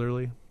how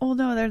regularly. Oh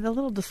no, they're the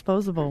little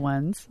disposable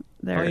ones.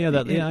 I know.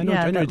 I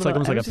know. It's like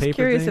almost like a paper thing. I was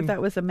curious if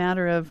that was a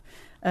matter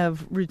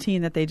of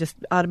routine that they just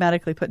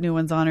automatically put new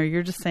ones on, or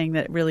you're just saying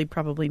that really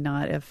probably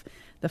not. If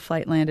the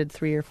flight landed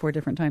 3 or 4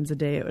 different times a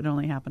day, it would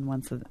only happen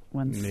once.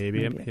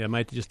 Maybe. It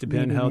might just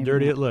depend how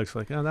dirty it looks.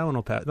 Like, that one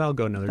will pass. That'll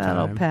go another time.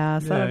 That'll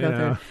pass. Yeah, That'll go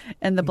through.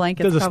 And the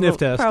blanket's sniff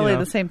test, probably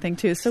the same thing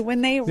too. So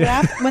when they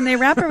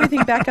wrap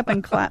everything back up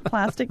in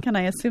plastic, can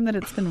I assume that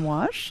it's been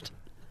washed?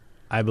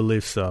 I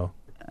believe so.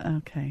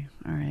 Okay,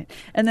 all right.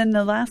 And then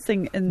the last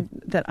thing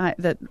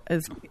that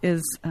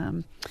is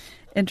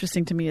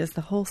interesting to me is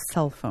the whole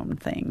cell phone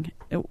thing.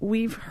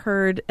 We've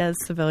heard as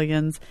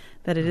civilians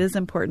that it is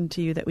important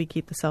to you that we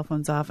keep the cell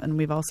phones off, and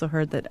we've also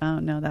heard that,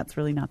 that's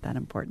really not that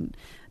important.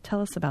 Tell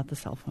us about the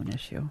cell phone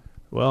issue.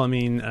 Well, I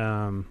mean,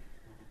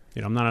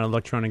 I'm not an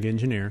electronic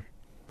engineer,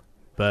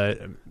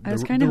 but I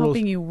was kind of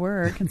hoping you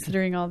were,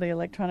 considering all the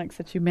electronics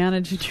that you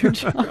manage at your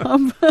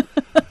job.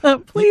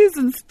 Please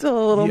instill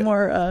a little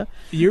more.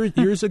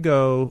 Years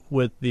ago,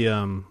 with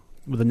the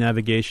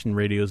navigation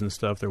radios and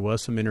stuff, there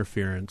was some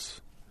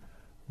interference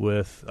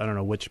with, I don't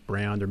know which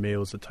brand or maybe it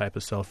was the type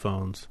of cell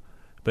phones,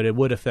 but it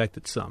would affect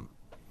it some.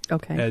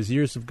 Okay. As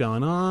years have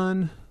gone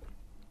on,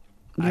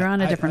 you're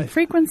on a different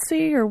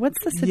frequency, or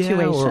what's the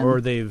situation? Yeah,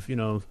 or they've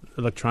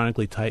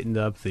electronically tightened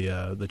up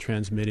the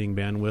transmitting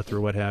bandwidth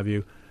or what have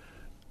you.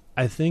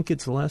 I think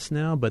it's less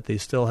now, but they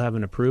still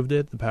haven't approved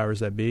it, the powers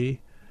that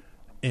be.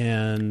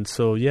 And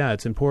so, yeah,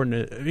 it's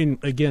important. I mean,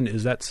 again,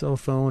 is that cell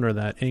phone or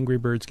that Angry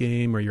Birds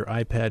game or your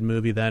iPad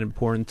movie that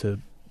important to,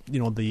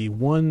 the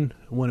one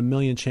in a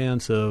million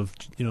chance of,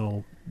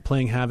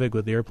 playing havoc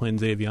with the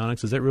airplane's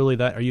avionics? Is that really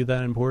that? Are you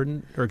that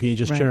important? Or can you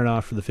just turn it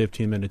off for the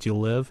 15 minutes you'll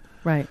live?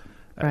 Right.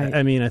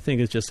 I mean, I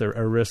think it's just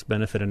a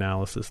risk-benefit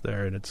analysis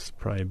there, and it's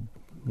probably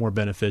more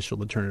beneficial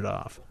to turn it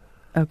off.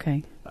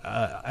 Okay.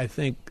 I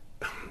think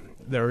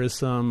there is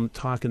some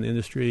talk in the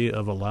industry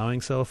of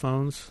allowing cell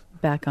phones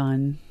back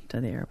on to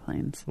the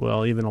airplanes.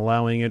 Well, even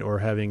allowing it or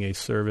having a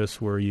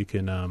service where you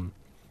can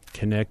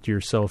connect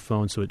your cell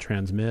phone so it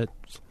transmits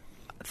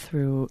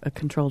through a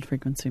controlled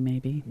frequency,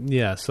 maybe.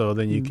 Yeah, so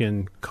then you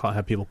can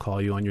have people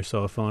call you on your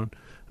cell phone.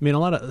 I mean, a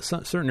lot of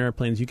certain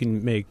airplanes you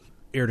can make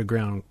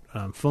air-to-ground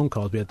phone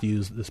calls. We have to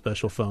use the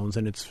special phones,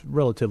 and it's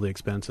relatively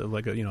expensive,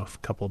 like a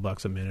couple of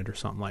bucks a minute or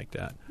something like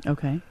that.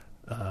 Okay.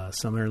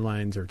 Some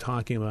airlines are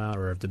talking about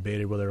or have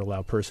debated whether to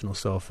allow personal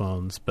cell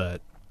phones,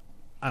 but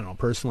I don't know.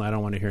 Personally, I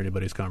don't want to hear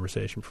anybody's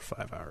conversation for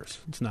 5 hours.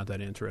 It's not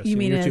that interesting. You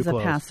mean You're as too a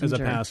close. passenger? As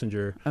a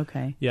passenger.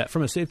 Okay. Yeah,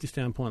 from a safety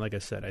standpoint, like I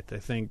said, I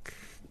think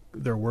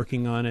they're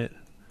working on it.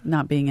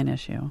 Not being an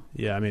issue.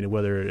 Yeah, I mean,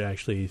 whether it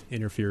actually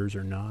interferes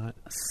or not.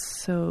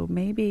 So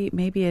maybe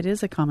it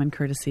is a common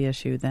courtesy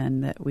issue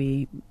then that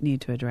we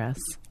need to address.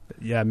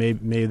 Yeah,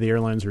 maybe the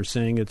airlines are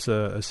saying it's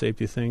a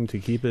safety thing to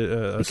keep it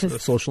a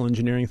social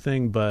engineering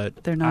thing,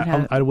 but they're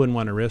not. I wouldn't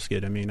want to risk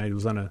it. I mean, I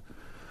was on a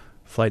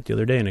flight the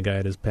other day and a guy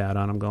had his pad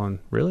on. I'm going,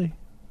 really?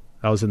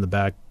 I was in the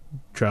back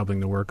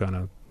traveling to work and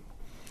I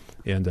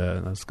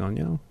was going,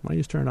 why don't you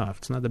just turn it off?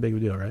 It's not that big of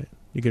a deal, right?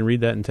 You can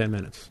read that in 10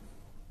 minutes.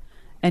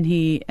 And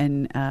he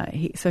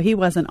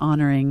wasn't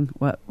honoring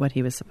what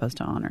he was supposed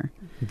to honor.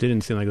 It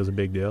didn't seem like it was a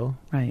big deal.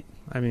 Right.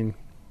 I mean,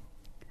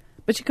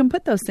 but you can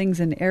put those things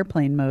in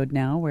airplane mode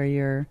now where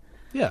you're.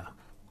 Yeah.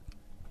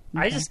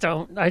 Okay. I just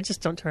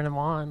don't turn them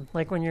on.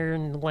 Like when you're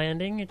in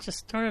landing,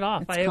 just turn it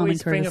off. It's I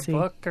always bring a courtesy.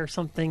 book or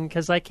something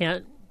because I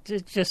can't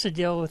just to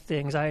deal with the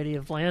anxiety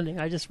of landing.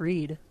 I just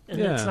read,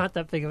 and it's not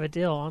that big of a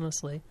deal,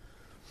 honestly.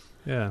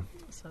 Yeah.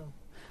 So.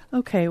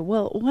 Okay,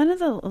 well, one of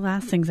the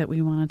last things that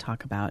we want to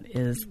talk about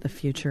is the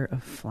future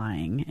of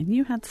flying, and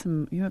you have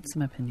some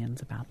opinions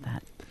about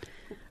that.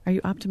 Are you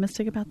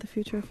optimistic about the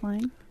future of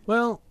flying?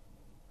 Well,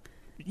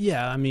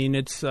 yeah. I mean,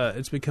 it's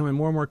becoming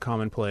more and more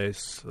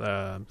commonplace.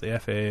 The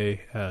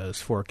FAA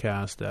has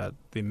forecast that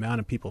the amount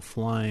of people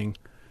flying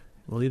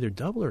will either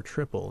double or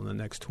triple in the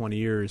next 20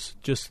 years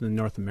just in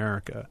North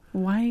America.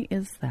 Why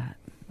is that?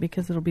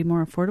 Because it'll be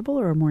more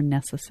affordable or more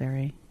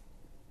necessary?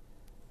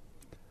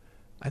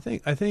 I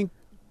think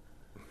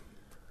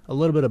a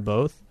little bit of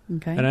both.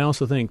 Okay. And I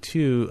also think,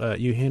 too,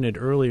 you hinted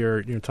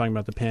earlier, talking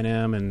about the Pan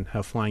Am and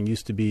how flying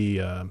used to be,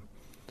 I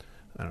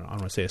don't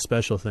want to say a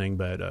special thing,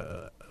 but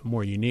a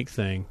more unique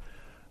thing.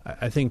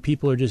 I think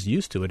people are just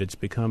used to it. It's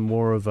become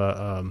more of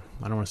I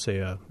don't want to say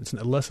it's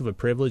less of a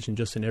privilege and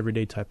just an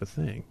everyday type of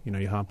thing.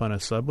 You hop on a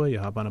subway, you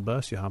hop on a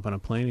bus, you hop on a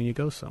plane, and you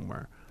go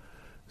somewhere.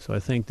 So I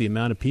think the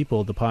amount of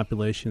people, the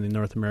population in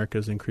North America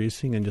is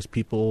increasing, and just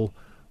people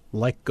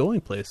like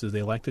going places.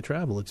 They like to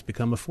travel. It's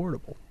become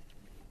affordable.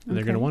 And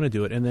they're going to want to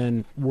do it. And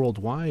then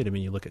worldwide, I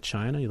mean, you look at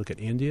China, you look at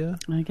India.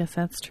 I guess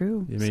that's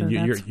true. I mean, so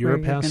that's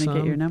Europe where has you're some.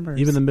 Get your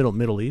numbers. Even the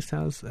Middle East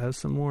has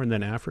some more, and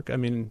then Africa. I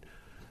mean,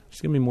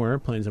 there's going to be more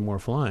airplanes and more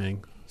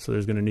flying, so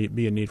there's going to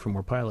be a need for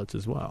more pilots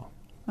as well.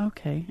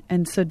 Okay.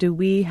 And so do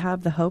we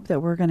have the hope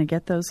that we're going to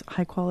get those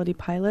high-quality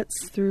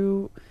pilots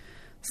through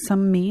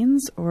some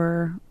means,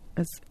 or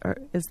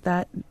is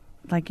that,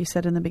 like you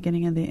said in the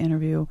beginning of the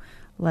interview,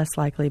 less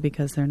likely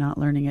because they're not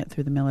learning it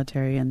through the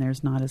military and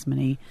there's not as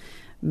many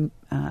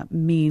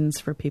means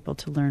for people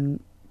to learn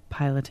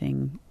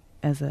piloting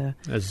as a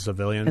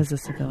civilian?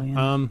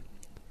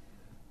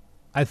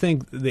 I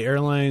think the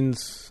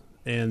airlines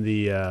and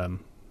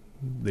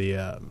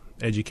the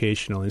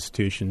educational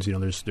institutions,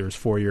 there's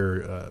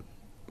 4-year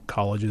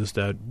colleges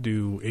that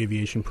do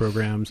aviation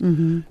programs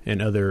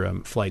and other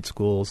flight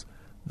schools.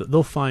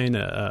 They'll find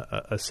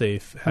a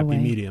safe, happy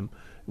medium.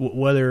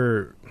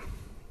 Whether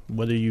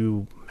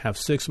you have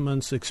 6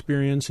 months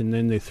experience and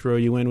then they throw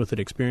you in with an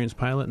experienced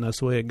pilot and that's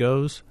the way it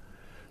goes,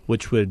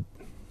 which would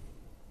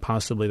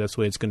possibly that's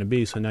the way it's going to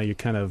be. So now you're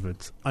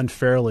it's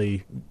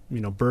unfairly,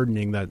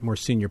 burdening that more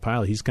senior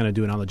pilot. He's kind of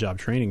doing on-the-job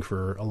training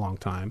for a long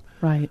time.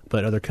 Right.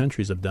 But other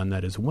countries have done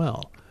that as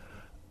well.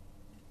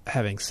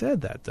 Having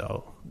said that,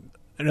 though,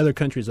 and other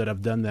countries that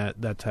have done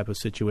that type of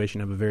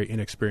situation have a very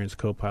inexperienced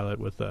co-pilot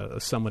with a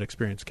somewhat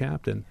experienced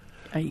captain.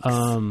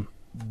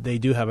 They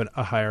do have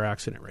a higher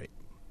accident rate.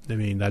 I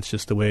mean, that's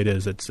just the way it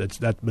is.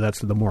 That's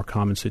the more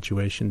common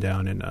situation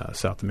down in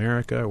South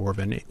America or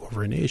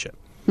over in Asia.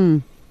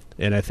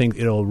 And I think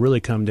it'll really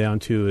come down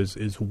to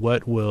is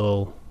what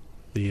will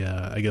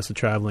the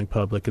traveling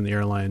public and the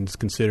airlines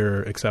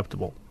consider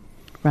acceptable.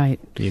 Right.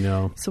 You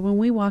know. So when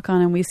we walk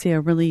on and we see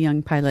a really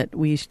young pilot,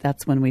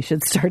 that's when we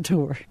should start to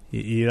work.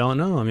 You don't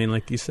know. I mean,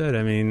 like you said,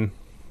 I mean,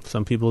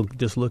 some people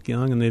just look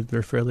young and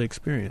they're fairly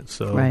experienced.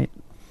 So right.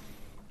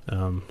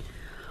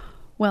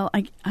 Well,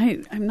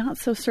 I'm not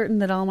so certain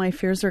that all my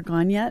fears are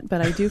gone yet,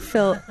 but I do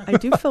feel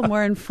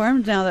more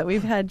informed now that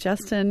we've had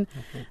Justin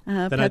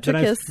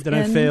Petrikas. Then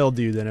I failed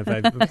you. Then if I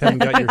haven't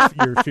got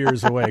your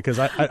fears away, because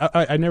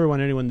I never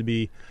want anyone to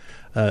be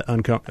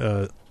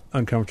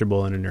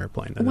uncomfortable in an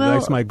airplane.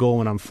 That's my goal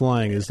when I'm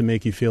flying, is to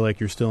make you feel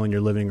like you're still in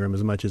your living room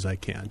as much as I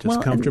can.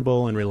 Just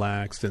comfortable and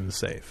relaxed and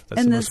safe.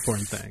 That's the most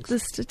important thing. The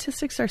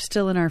statistics are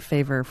still in our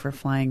favor for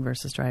flying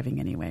versus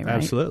driving anyway, right?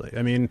 Absolutely.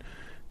 I mean,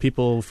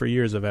 people for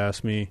years have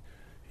asked me,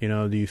 you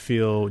know, do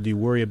you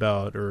worry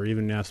about, or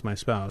even ask my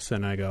spouse,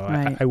 and I go,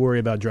 right. I worry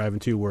about driving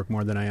to work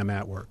more than I am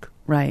at work.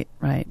 Right,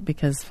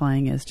 because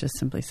flying is just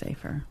simply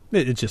safer.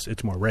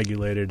 It's more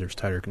regulated. There's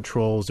tighter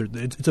controls.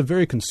 It's a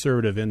very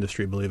conservative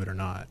industry, believe it or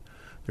not.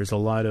 There's a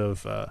lot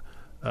of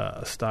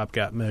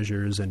stopgap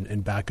measures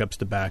and backups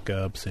to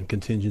backups and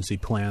contingency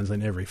plans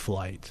on every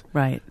flight.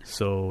 Right.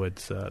 So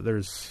it's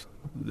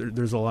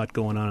there's a lot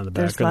going on in the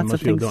background.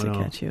 There's lots of things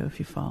to catch you if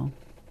you fall,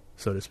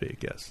 so to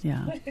speak. Yes.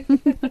 Yeah.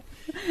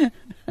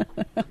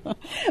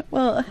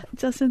 Well,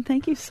 Justin,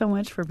 thank you so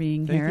much for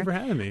being here. Thank you for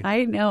having me.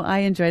 I know I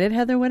enjoyed it.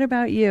 Heather, what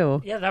about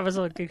you? Yeah, that was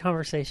a good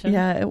conversation.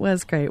 Yeah, it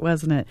was great,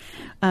 wasn't it?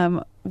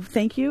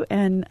 Thank you,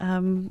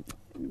 and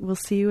we'll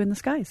see you in the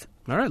skies.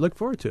 All right, look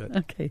forward to it.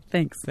 Okay,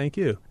 thanks. Thank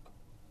you.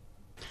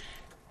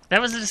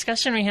 That was a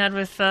discussion we had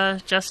with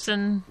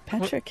Justin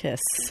Petrikas.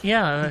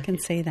 Yeah, I can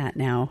say that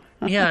now.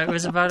 Yeah, it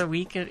was about a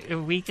week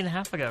and a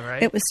half ago,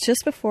 right? It was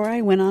just before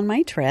I went on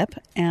my trip,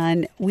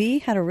 and we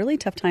had a really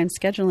tough time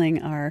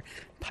scheduling our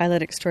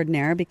pilot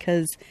extraordinaire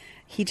because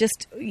he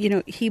just,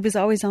 he was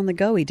always on the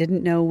go. He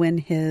didn't know when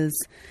his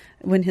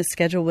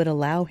schedule would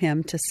allow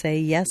him to say,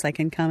 yes, I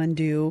can come and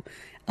do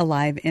a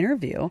live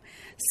interview.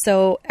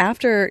 So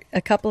after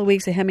a couple of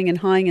weeks of hemming and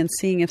hawing and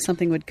seeing if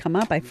something would come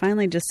up, I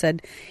finally just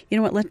said, you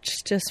know what,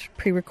 let's just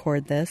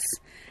pre-record this,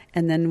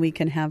 and then we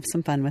can have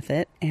some fun with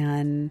it,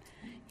 and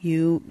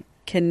you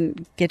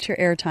can get your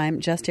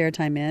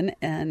airtime in,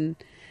 and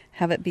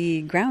have it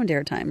be ground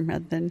airtime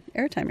rather than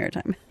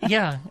airtime.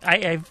 Yeah,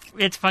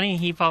 it's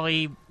funny.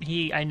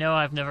 I know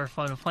I've never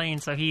flown a plane,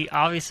 so he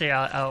obviously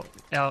out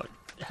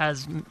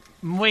has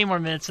way more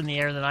minutes in the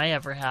air than I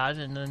ever had,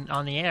 and then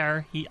on the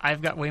air,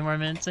 I've got way more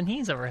minutes than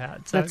he's ever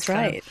had. So that's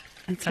right.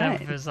 That's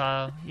right. It was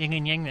yin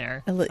and yang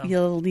there. A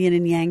little yin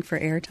and yang for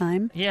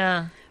airtime.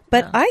 Yeah.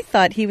 But yeah. I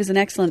thought he was an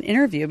excellent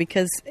interview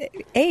because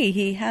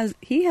he has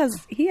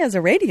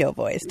a radio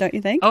voice, don't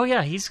you think? Oh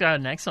yeah, he's got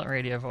an excellent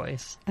radio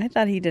voice. I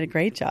thought he did a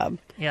great job.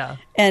 Yeah.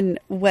 And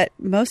what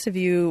most of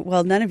you,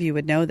 well, none of you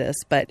would know this,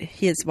 but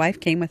his wife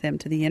came with him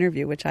to the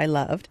interview, which I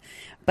loved.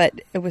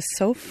 But it was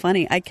so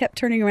funny. I kept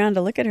turning around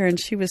to look at her, and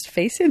she was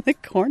facing the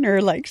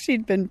corner like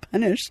she'd been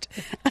punished.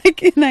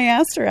 And I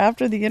asked her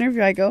after the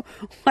interview, I go,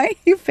 why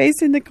are you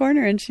facing the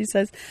corner? And she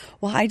says,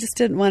 well, I just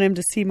didn't want him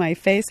to see my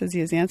face as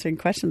he was answering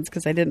questions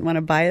because I didn't want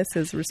to bias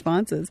his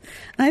responses.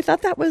 And I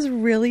thought that was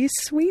really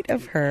sweet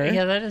of her.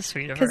 Yeah, that is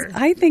sweet of her. Because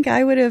I think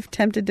I would have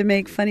tempted to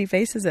make funny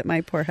faces at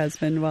my poor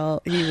husband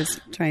while he was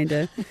trying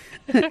to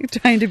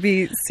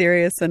be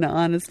serious and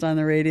honest on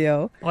the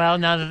radio. Well,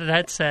 now that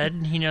that's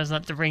said, he knows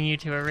not to bring you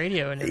to a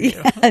radio interview.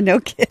 Yeah, no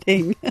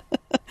kidding.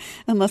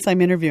 Unless I'm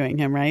interviewing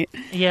him, right?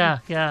 Yeah.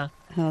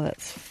 Oh,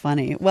 that's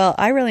funny. Well,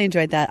 I really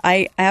enjoyed that.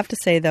 I have to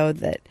say, though,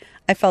 that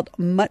I felt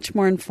much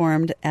more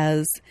informed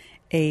as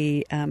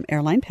a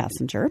airline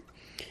passenger.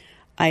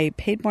 I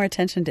paid more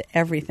attention to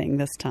everything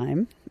this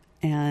time.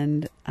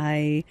 And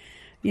I,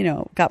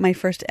 got my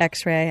first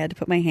x-ray. I had to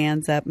put my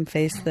hands up and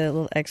face the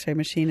little x-ray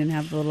machine and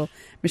have the little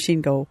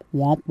machine go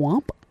womp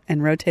womp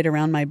and rotate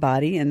around my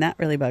body. And that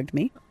really bugged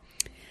me.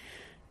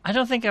 I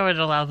don't think I would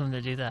allow them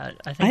to do that.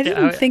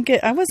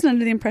 I wasn't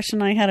under the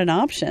impression I had an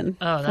option.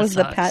 Oh, that was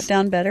sucks. the pat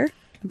down a better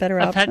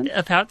option?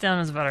 A pat down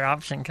is a better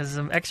option because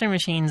X-ray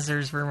machines,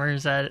 there's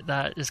rumors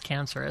that is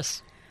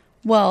cancerous.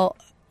 Well,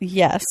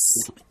 yes.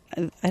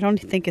 I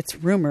don't think it's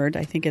rumored.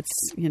 I think it's,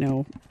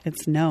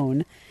 it's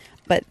known.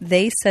 But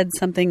they said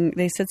something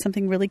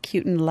really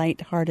cute and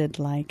lighthearted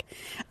like,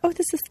 oh,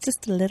 this is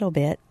just a little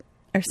bit,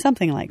 or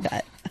something like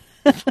that.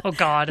 Oh,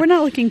 God. We're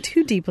not looking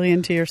too deeply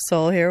into your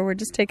soul here. We're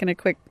just taking a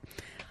quick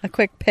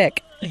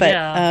pick. But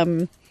yeah.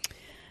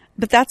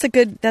 But that's a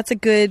good.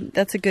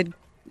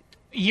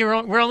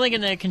 We're only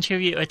going to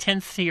contribute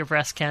 1/10 to your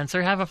breast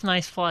cancer. Have a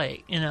nice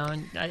flight,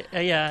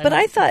 yeah. But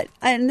I thought,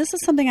 and this is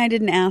something I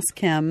didn't ask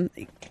him.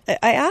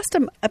 I asked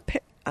him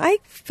I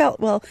felt,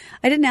 well,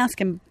 I didn't ask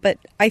him, but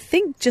I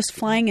think just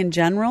flying in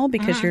general,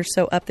 because you're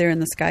so up there in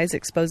the skies,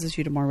 exposes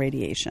you to more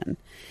radiation.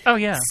 Oh,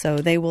 yeah. So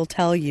they will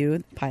tell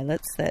you,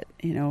 pilots, that,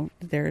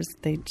 there's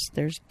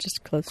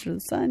just closer to the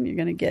sun, you're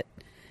going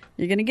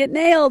to get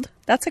nailed.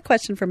 That's a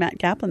question for Matt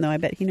Kaplan, though. I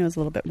bet he knows a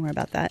little bit more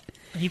about that.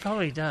 He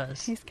probably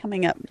does. He's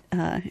coming up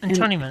in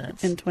 20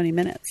 minutes. In 20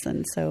 minutes,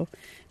 and so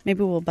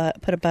maybe we'll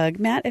put a bug.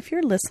 Matt, if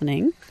you're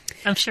listening,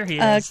 I'm sure he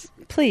is.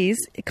 Please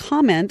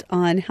comment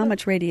on how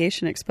much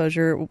radiation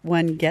exposure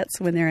one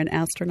gets when they're an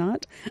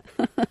astronaut.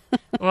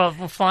 Well,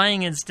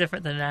 flying is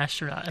different than an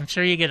astronaut. I'm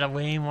sure you get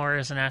way more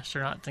as an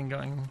astronaut than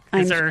going,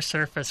 because the Earth's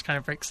surface kind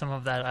of breaks some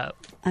of that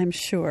up. I'm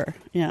sure.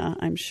 Yeah,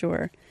 I'm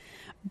sure.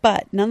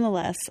 But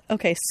nonetheless,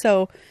 okay,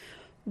 so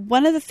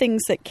one of the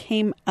things that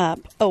came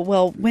up,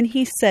 when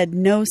he said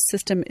no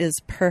system is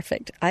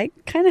perfect, I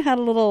kind of had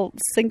a little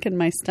sink in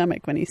my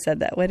stomach when he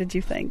said that. What did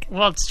you think?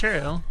 Well, it's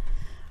true.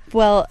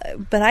 Well,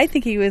 but I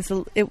think it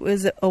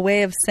was a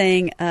way of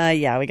saying,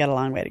 yeah, we got a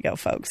long way to go,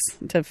 folks,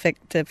 to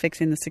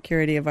fixing the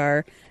security of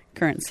our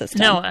current system.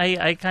 No,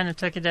 I kind of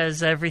took it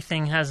as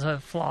everything has a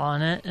flaw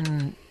in it,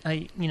 and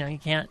you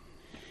can't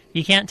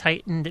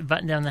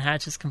button down the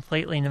hatches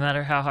completely, no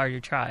matter how hard you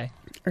try.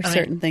 Or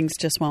certain things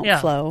just won't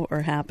flow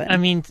or happen. I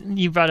mean,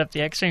 you brought up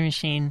the X-ray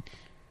machine.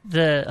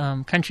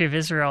 The country of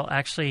Israel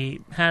actually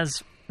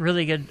has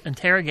really good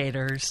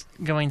interrogators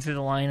going through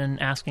the line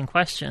and asking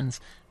questions.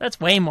 That's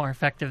way more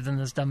effective than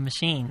those dumb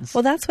machines.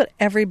 Well, that's what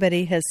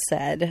everybody has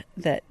said,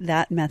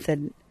 that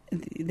method,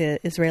 the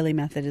Israeli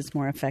method, is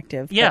more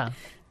effective. Yeah.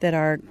 That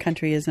our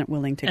country isn't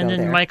willing to go there.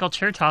 And then Michael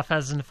Chertoff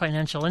has a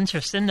financial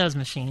interest in those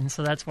machines,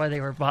 so that's why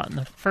they were bought in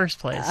the first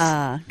place.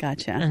 Ah,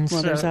 gotcha. And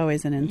well, there's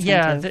always an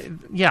incentive.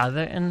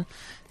 And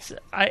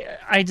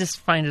I just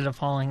find it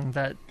appalling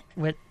that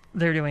what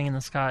they're doing in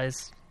the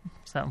skies.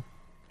 So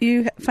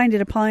you find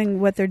it appalling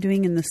what they're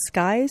doing in the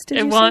skies?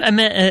 It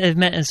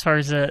meant as far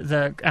as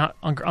the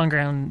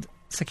on-ground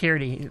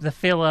security, the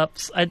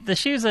fill-ups, the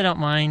shoes I don't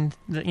mind.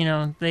 You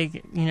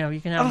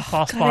can have a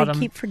false bottom. I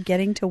keep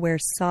forgetting to wear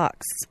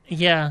socks.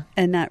 Yeah,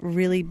 and that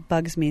really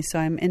bugs me. So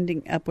I'm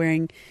ending up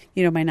wearing,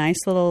 my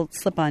nice little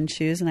slip-on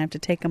shoes, and I have to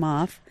take them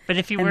off. But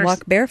if you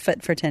walk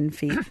barefoot for 10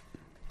 feet.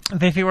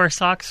 But if you wear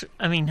socks,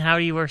 I mean, how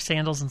do you wear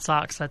sandals and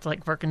socks? That's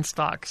like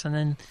Birkenstocks, and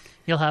then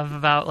you'll have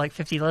about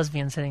 50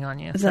 lesbians hitting on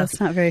you. That's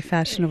not very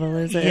fashionable,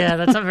 is it? Yeah,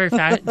 that's not very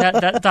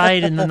that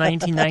died in the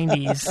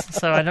 1990s.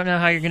 So I don't know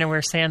how you're going to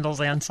wear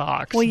sandals and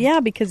socks. Well, yeah,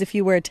 because if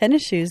you wear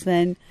tennis shoes,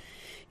 then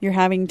you're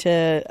having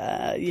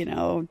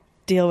to,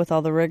 deal with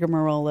all the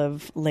rigmarole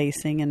of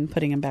lacing and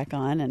putting them back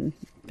on and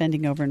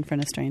bending over in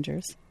front of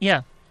strangers.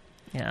 Yeah,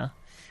 yeah.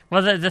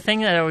 Well, the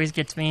thing that always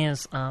gets me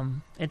is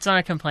it's not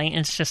a complaint.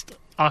 It's just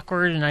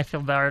awkward, and I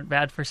feel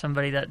bad for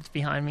somebody that's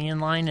behind me in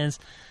line. Is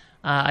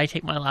I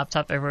take my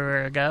laptop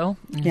everywhere I go,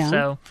 and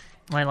so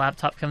my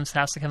laptop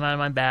has to come out of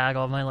my bag.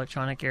 All my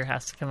electronic gear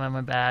has to come out of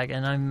my bag,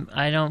 and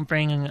I don't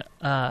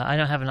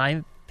have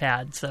an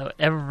iPad, so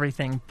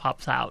everything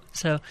pops out.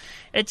 So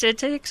it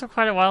takes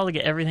quite a while to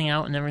get everything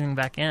out and everything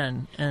back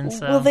in. And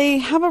so, well, they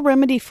have a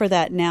remedy for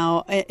that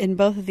now in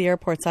both of the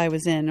airports I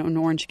was in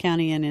Orange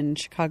County and in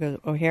Chicago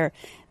O'Hare.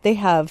 They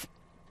have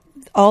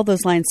all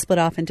those lines split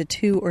off into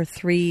 2 or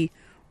 3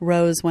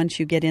 rows once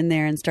you get in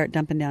there and start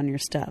dumping down your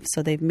stuff.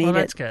 So they've made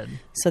that's good.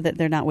 So that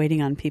they're not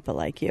waiting on people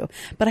like you.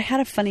 But I had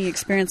a funny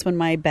experience when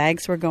my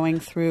bags were going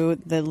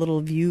through the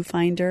little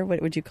viewfinder.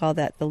 What would you call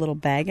that? The little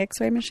bag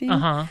X-ray machine?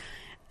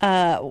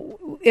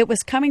 It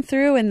was coming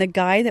through, and the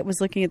guy that was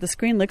looking at the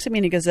screen looks at me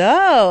and he goes,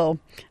 oh,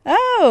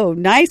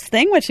 nice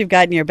thing what you've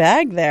got in your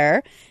bag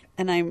there.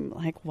 And I'm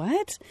like,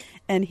 what?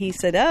 And he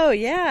said, oh,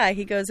 yeah.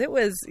 He goes, it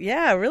was,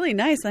 really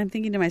nice. And I'm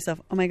thinking to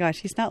myself, oh, my gosh,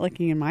 he's not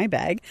looking in my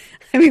bag.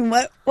 I mean,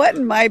 what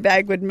in my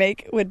bag would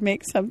make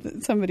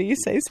somebody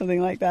say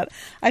something like that?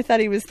 I thought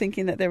he was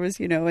thinking that there was,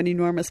 an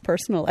enormous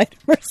personal item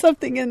or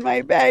something in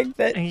my bag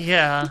that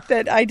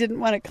I didn't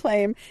want to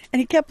claim. And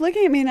he kept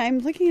looking at me, and I'm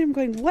looking at him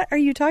going, what are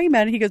you talking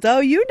about? And he goes, oh,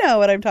 you know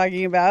what I'm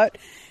talking about.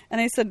 And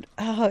I said,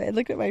 I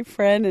looked at my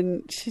friend,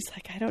 and she's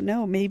like, I don't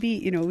know.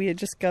 Maybe, we had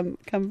just come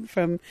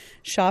from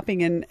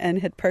shopping and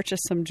had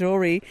purchased some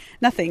jewelry.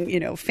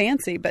 Nothing,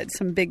 fancy, but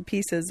some big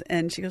pieces.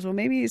 And she goes, well,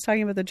 maybe he's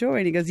talking about the jewelry.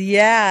 And he goes,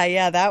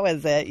 yeah, that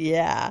was it.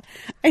 Yeah.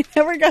 I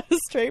never got a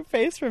straight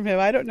face from him.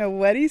 I don't know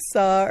what he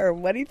saw or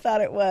what he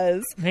thought it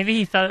was. Maybe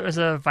he thought it was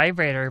a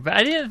vibrator. But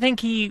I didn't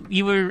think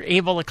you were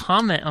able to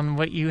comment on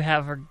what you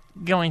have or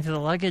going through the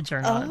luggage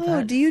or not.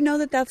 Oh, do you know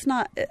that that's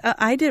not?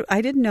 I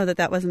didn't know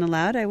that wasn't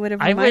allowed. I would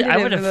have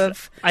reminded him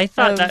of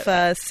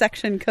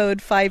section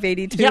code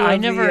 582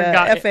 of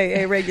the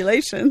FAA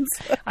regulations.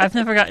 I've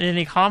never gotten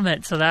any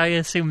comments, so I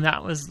assume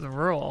that was the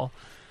rule.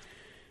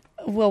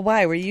 Well,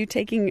 why? Were you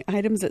taking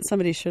items that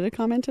somebody should have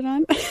commented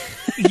on?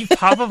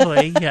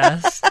 Probably,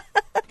 yes.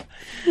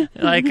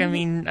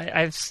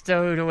 I've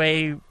stowed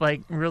away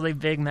really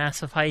big,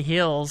 massive high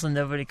heels, and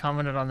nobody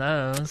commented on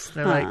those.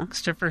 They're like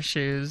stripper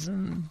shoes.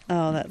 And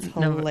that's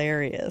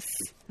hilarious.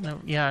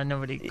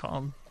 Nobody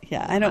called.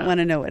 Yeah, I don't want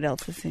to know what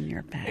else is in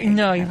your bag.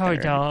 No, you probably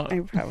don't.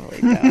 I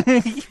probably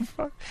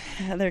don't.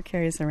 Heather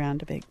carries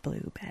around a big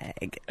blue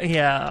bag.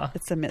 Yeah.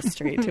 It's a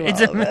mystery to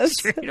It's all a of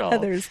us. mystery to all.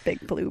 Heather's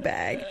big blue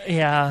bag.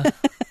 Yeah.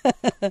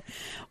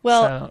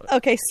 Well,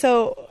 okay,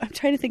 so I'm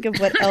trying to think of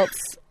what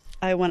else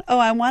I want. Oh,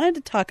 I wanted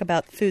to talk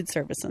about food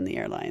service on the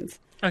airlines.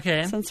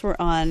 Okay. Since we're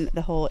on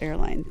the whole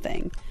airline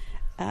thing.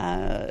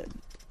 Okay,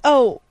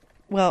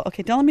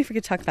 don't let me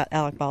forget to talk about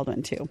Alec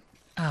Baldwin, too.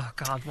 Oh,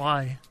 God,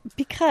 why?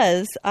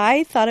 Because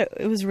I thought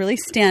it was really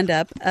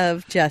stand-up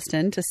of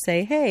Justin to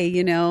say, hey,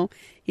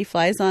 he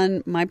flies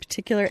on my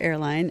particular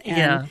airline,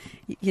 and,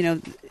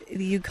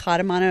 you caught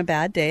him on a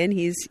bad day, and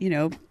he's,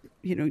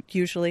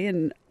 usually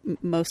and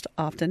most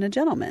often a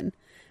gentleman.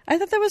 I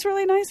thought that was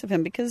really nice of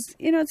him because,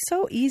 it's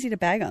so easy to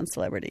bag on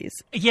celebrities.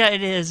 Yeah,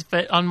 it is,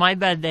 but on my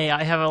bad day,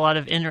 I have a lot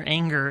of inner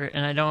anger,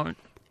 and I don't...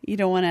 You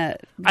don't want to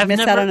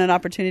miss out on an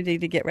opportunity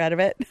to get rid of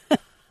it?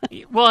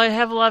 Well, I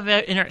have a lot of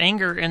inner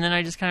anger, and then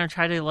I just kind of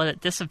try to let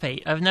it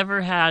dissipate. I've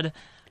never had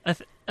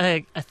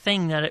a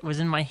thing that it was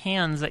in my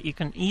hands that you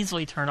can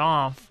easily turn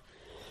off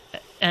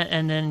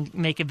and then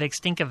make a big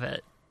stink of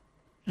it.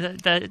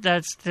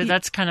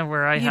 That's kind of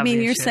where I have the issue. You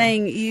mean you're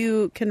saying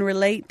you can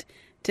relate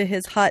to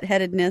his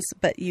hot-headedness,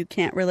 but you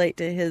can't relate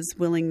to his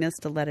willingness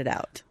to let it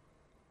out?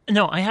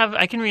 No,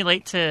 I can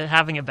relate to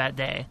having a bad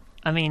day.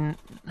 I mean,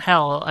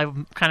 hell,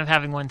 I'm kind of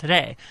having one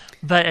today.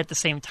 But at the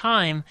same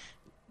time,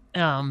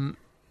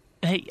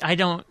 I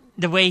don't.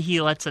 The way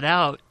he lets it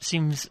out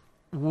seems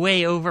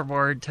way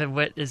overboard to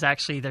what is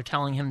actually they're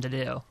telling him to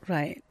do.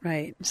 Right.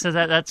 So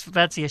that's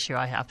the issue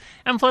I have.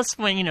 And plus,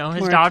 when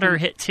his daughter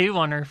hit 2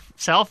 on her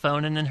cell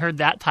phone and then heard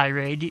that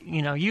tirade,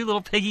 you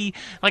little piggy.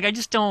 Like, I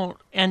just don't.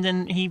 And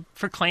then he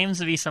proclaims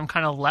to be some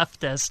kind of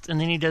leftist, and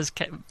then he does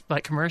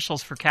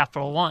commercials for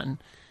Capital One.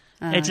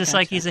 It's just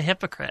like he's a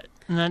hypocrite.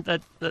 And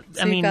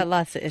you've got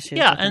lots of issues.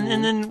 Yeah,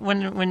 and then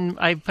when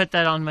I put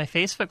that on my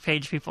Facebook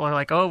page, people are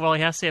like, "Oh, well,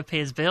 he has to pay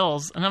his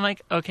bills," and I'm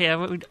like, "Okay, I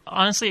would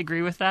honestly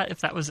agree with that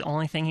if that was the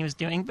only thing he was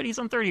doing." But he's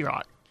on 30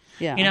 Rock.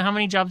 Yeah. How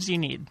many jobs do you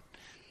need?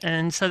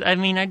 And so, I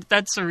mean,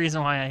 that's the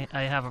reason why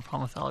I have a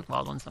problem with Alec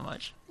Baldwin so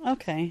much.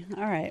 Okay,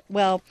 all right.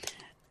 Well,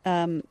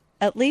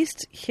 at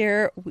least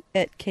here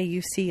at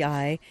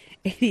KUCI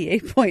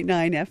 88.9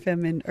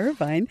 FM in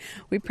Irvine,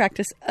 we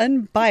practice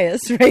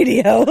unbiased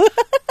radio.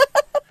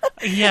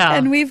 Yeah.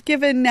 And we've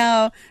given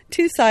now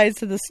 2 sides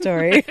to the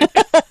story.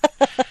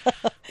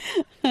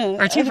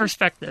 Or 2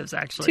 perspectives,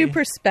 actually. 2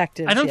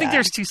 perspectives. I don't think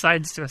there's 2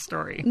 sides to a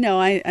story. No,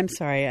 I'm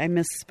sorry. I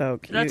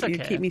misspoke. That's okay. You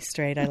keep me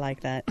straight. I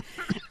like that.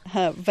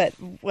 But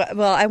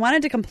I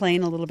wanted to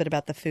complain a little bit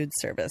about the food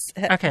service.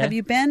 Okay. Have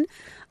you been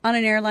on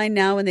an airline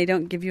now when they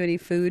don't give you any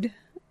food?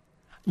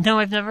 No,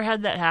 I've never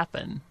had that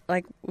happen.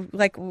 Like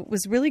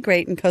was really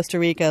great in Costa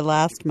Rica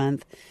last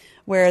month,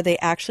 where they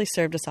actually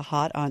served us a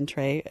hot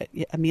entree,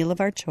 a meal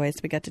of our choice.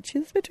 We got to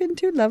choose between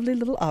 2 lovely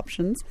little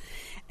options.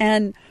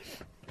 And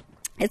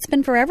it's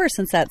been forever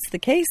since that's the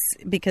case,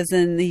 because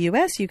in the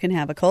U.S. you can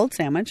have a cold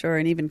sandwich or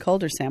an even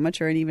colder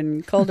sandwich or an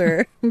even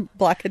colder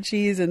block of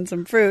cheese and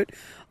some fruit,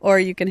 or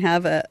you can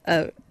have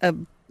a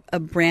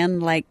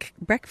brand-like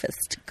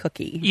breakfast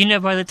cookie.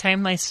 By the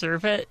time they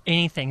serve it,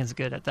 anything is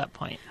good at that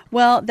point.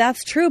 Well,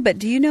 that's true, but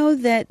do you know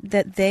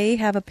that they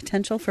have a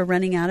potential for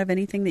running out of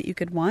anything that you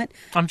could want?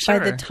 I'm sure.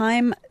 By the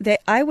time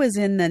I was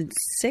in the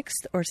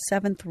 6th or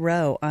 7th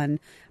row on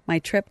my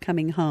trip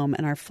coming home,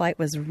 and our flight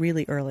was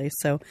really early,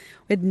 so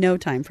we had no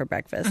time for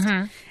breakfast.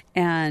 Mm-hmm.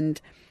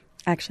 And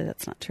actually,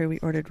 that's not true. We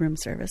ordered room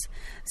service.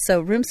 So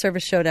room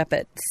service showed up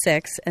at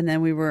 6, and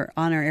then we were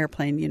on our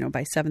airplane,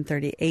 by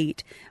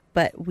 7:38.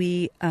 But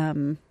we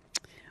had,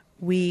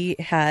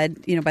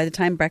 by the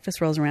time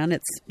breakfast rolls around,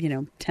 it's,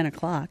 10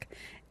 o'clock.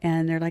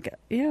 And they're like,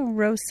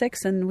 row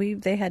 6,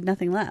 and they had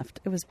nothing left.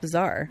 It was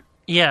bizarre.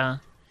 Yeah.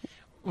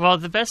 Well,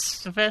 the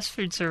best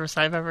food service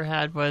I've ever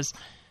had was,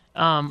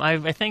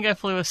 I think I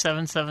flew a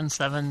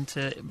 777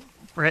 to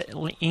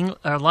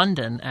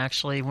London,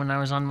 actually, when I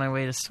was on my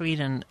way to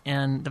Sweden.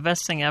 And the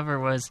best thing ever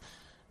was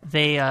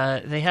they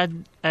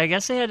had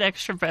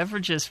extra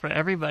beverages for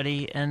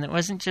everybody, and it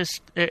wasn't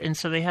just, and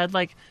so they had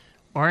like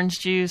orange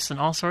juice and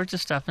all sorts of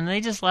stuff, and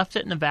they just left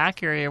it in the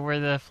back area where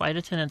the flight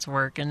attendants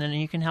work, and then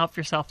you can help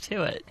yourself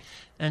to it.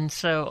 And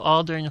so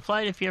all during the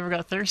flight, if you ever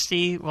got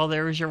thirsty, well,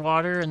 there was your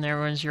water and there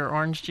was your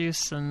orange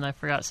juice, and I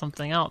forgot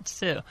something else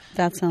too.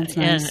 That sounds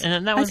nice.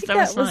 And that was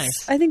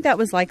nice. I think that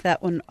was like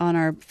that when on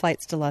our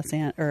flights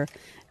to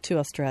to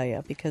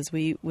Australia, because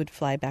we would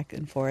fly back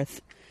and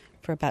forth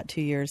for about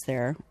 2 years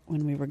there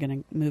when we were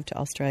going to move to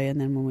Australia, and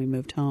then when we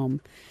moved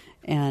home.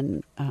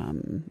 And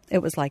it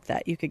was like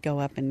that. You could go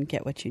up and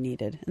get what you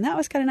needed. And that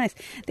was kind of nice.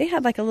 They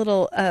had like a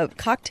little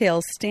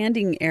cocktail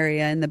standing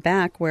area in the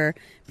back where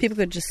people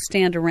could just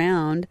stand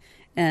around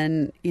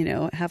and,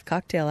 have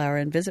cocktail hour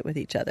and visit with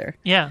each other.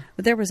 Yeah.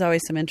 But there was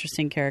always some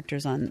interesting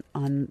characters on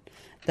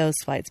those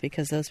flights,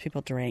 because those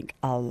people drank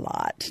a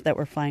lot that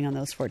were flying on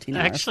those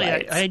 14-hour Actually,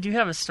 flights. I do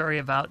have a story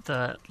about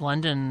the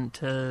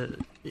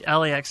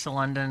LAX to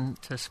London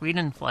to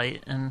Sweden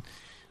flight, and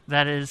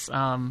that is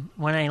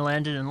when I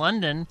landed in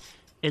London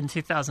in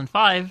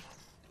 2005,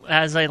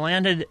 as I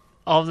landed,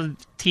 all the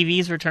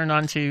TVs were turned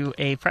on to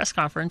a press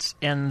conference,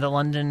 and the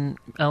London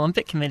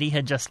Olympic Committee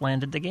had just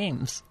landed the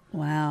games.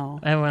 Wow.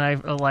 And when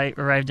I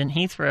arrived in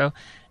Heathrow,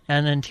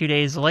 and then 2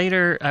 days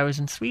later, I was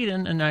in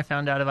Sweden, and I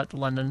found out about the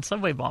London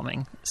subway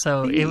bombing.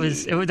 So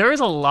there was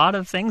a lot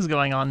of things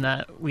going on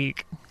that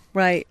week.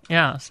 Right.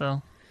 Yeah,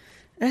 so...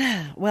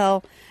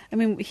 Well, I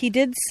mean, he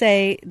did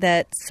say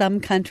that some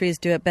countries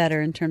do it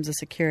better in terms of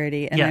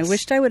security, and Yes. I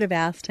wished I would have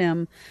asked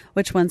him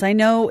which ones. I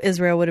know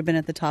Israel would have been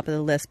at the top of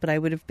the list, but I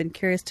would have been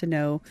curious to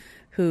know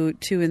who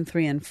 2 and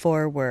 3 and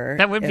 4 were.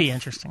 That would be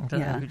interesting. To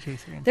Yeah. know who 2,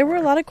 3, and There were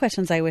 4. a lot of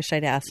questions I wish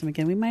I'd asked him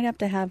again. We might have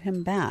to have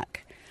him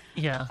back.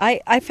 Yeah.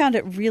 I found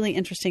it really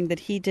interesting that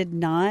he did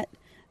not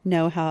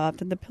know how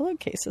often the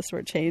pillowcases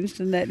were changed,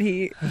 and that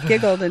he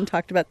giggled and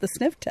talked about the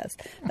sniff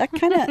test. That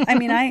kind of, I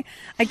mean, I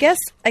guess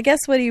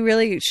what he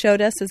really showed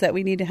us is that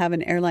we need to have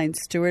an airline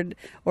steward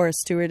or a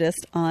stewardess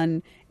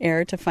on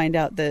air to find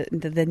out the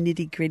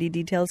nitty gritty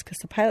details, because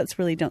the pilots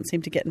really don't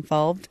seem to get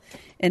involved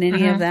in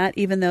any of that,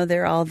 even though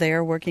they're all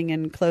there working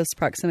in close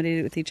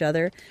proximity with each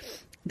other.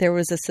 There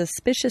was a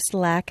suspicious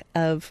lack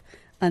of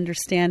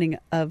understanding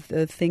of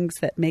the things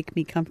that make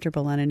me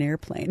comfortable on an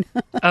airplane.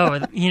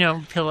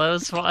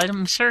 Pillows. Well,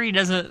 I'm sure he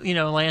doesn't,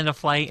 land a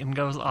flight and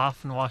goes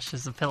off and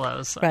washes the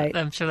pillows. Right.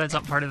 I'm sure that's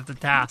not part of the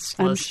task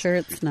I'm list. sure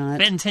it's not.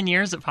 But in 10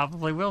 years, it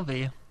probably will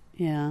be.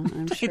 Yeah,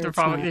 I'm sure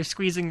They're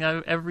squeezing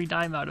every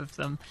dime out of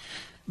them.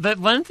 But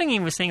one thing he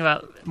was saying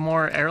about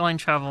more airline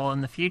travel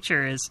in the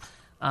future is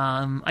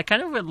I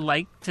kind of would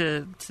like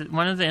to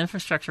one of the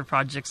infrastructure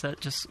projects that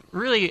just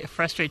really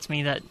frustrates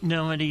me that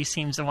nobody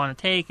seems to want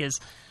to take is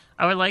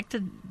I would like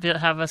to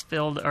have us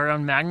build our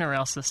own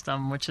MagnaRail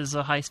system, which is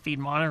a high-speed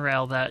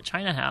monorail that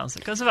China has.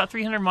 It goes about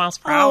 300 miles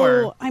per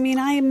hour. Oh, I mean,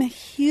 I am a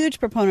huge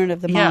proponent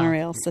of the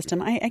monorail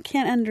system. I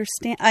can't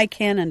understand. I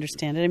can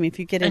understand it. I mean, if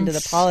you get into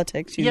the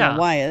politics, you know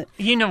why.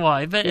 You know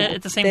why, but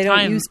at the same they time...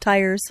 They don't use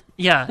tires.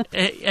 Yeah,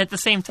 at the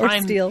same time,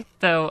 or steel.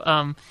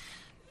 Though...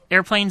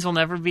 airplanes will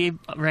never be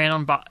ran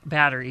on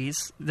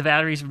batteries. The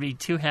batteries would be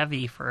too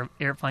heavy for an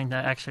airplane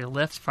that actually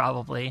lifts,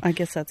 probably. I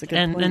guess that's a good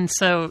point. And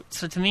so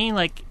to me,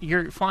 like,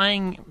 your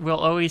flying will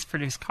always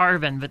produce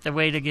carbon, but the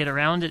way to get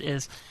around it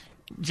is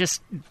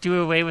just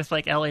do away with,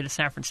 like, LA to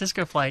San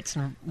Francisco flights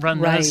and run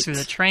those through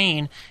the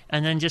train,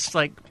 and then just,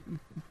 like,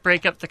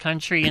 break up the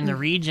country in the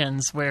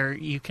regions where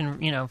you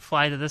can,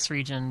 fly to this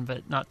region,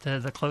 but not to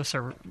the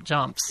closer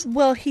jumps.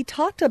 Well, he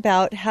talked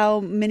about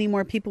how many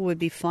more people would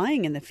be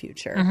flying in the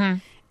future. Mm-hmm.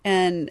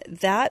 And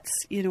that's,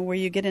 where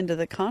you get into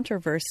the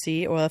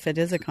controversy, well, if it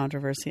is a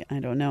controversy,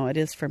 I don't know, it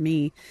is for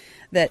me,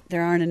 that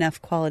there aren't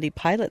enough quality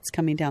pilots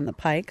coming down the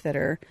pike that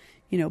are,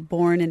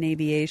 born in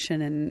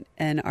aviation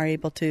and are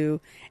able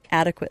to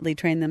adequately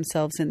train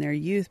themselves in their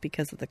youth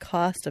because of the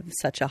cost of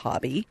such a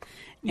hobby.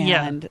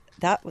 And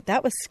that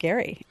was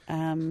scary.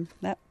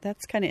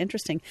 That's kind of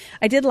interesting.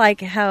 I did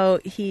like how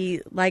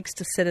he likes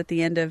to sit at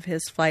the end of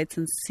his flights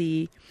and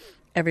see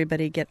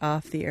everybody get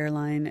off the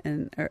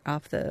airline or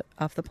off the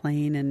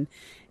plane and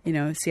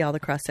see all the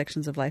cross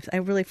sections of life. I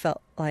really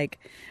felt like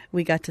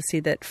we got to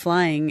see that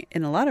flying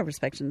in a lot of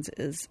respects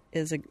is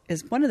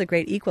one of the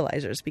great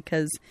equalizers,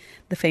 because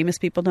the famous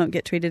people don't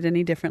get treated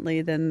any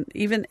differently than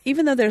even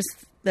though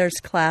there's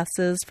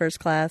classes,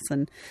 first class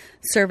and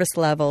service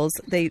levels.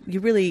 You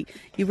really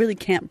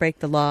can't break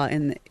the law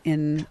in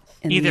either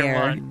the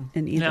air one.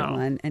 in either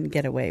one and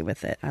get away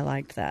with it. I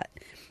liked that.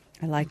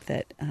 I like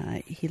that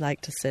he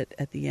liked to sit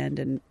at the end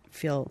and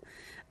feel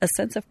a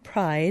sense of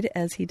pride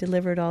as he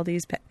delivered all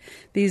these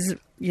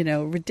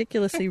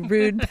ridiculously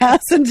rude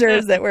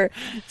passengers that were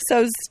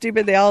so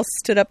stupid. They all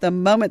stood up the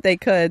moment they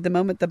could, the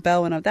moment the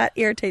bell went off. That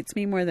irritates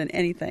me more than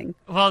anything.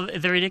 Well,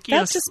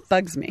 that just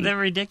bugs me. The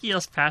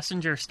ridiculous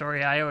passenger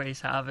story I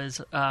always have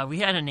is we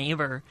had a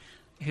neighbor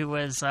who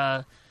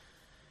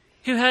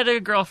had a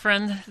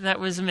girlfriend that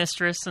was a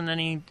mistress, and then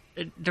he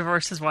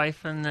divorced his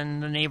wife, and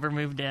then the neighbor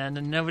moved in,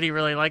 and nobody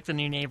really liked the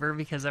new neighbor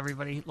because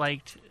everybody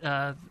liked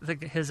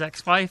his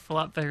ex-wife a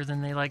lot better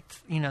than they liked,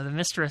 the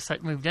mistress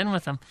that moved in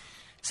with him.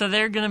 So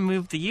they're going to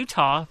move to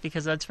Utah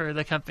because that's where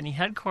the company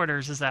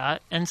headquarters is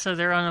at, and so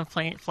they're on a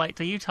flight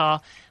to Utah.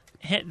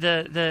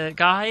 The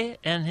guy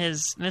and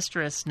his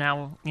mistress,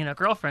 now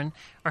girlfriend,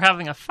 are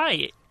having a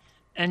fight,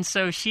 and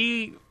so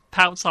she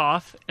pouts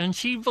off, and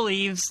she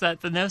believes that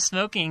the no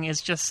smoking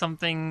is just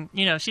something,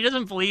 she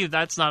doesn't believe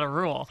that's not a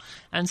rule.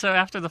 And so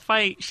after the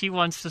fight, she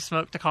wants to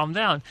smoke to calm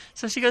down.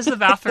 So she goes to the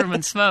bathroom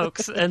and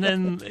smokes, and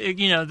then,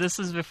 this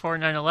is before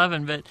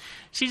 9/11, but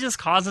she just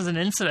causes an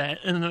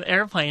incident in the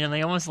airplane, and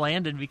they almost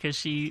landed because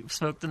she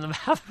smoked in the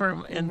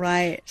bathroom. And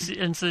right.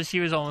 And so she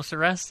was almost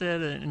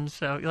arrested, and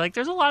so,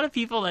 there's a lot of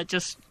people that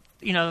just,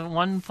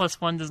 1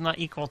 + 1 does not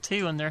equal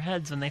 2 in their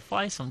heads when they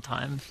fly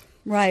sometimes.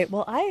 Right.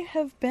 Well, I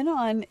have been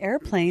on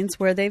airplanes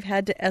where they've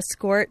had to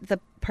escort the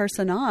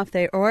person off.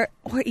 Or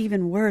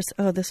even worse.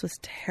 Oh, this was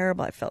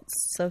terrible. I felt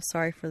so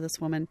sorry for this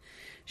woman.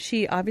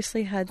 She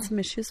obviously had some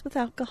issues with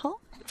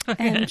alcohol,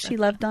 and she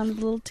loved on a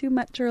little too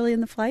much early in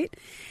the flight.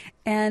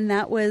 And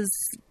that was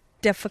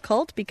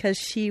difficult because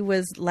she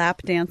was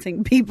lap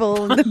dancing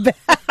people in the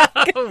back.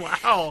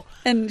 Wow.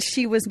 And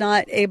she was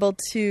not able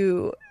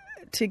to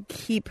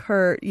keep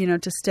her,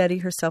 to steady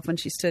herself when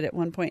she stood at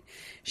one point.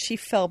 She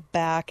fell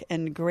back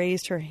and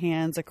grazed her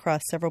hands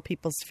across several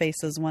people's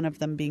faces, one of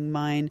them being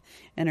mine,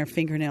 and her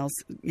fingernails,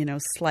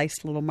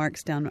 sliced little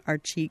marks down our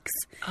cheeks.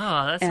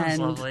 Oh, that sounds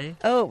lovely.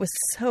 Oh, it was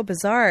so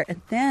bizarre.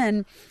 And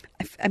then,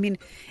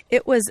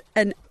 it was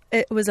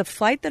a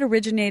flight that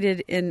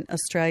originated in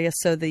Australia.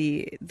 So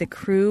the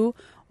crew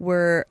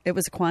it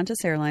was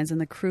Qantas Airlines, and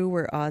the crew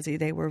were Aussie.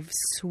 They were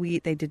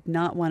sweet. They did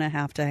not want to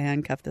have to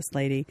handcuff this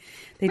lady.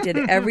 They did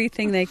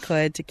everything they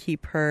could to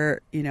keep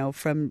her,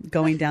 from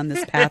going down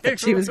this path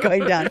that she was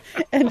going down.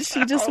 And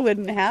she just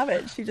wouldn't have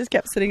it. She just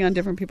kept sitting on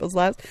different people's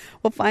laps.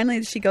 Well,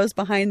 finally, she goes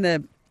behind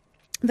the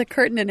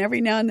curtain, and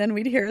every now and then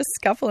we'd hear a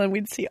scuffle, and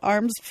we'd see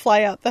arms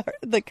fly out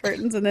the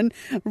curtains and then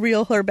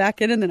reel her back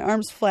in, and then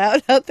arms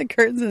fly out the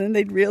curtains, and then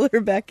they'd reel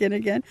her back in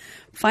again.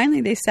 Finally,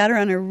 they sat her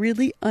on a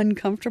really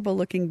uncomfortable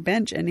looking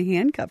bench and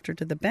handcuffed her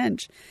to the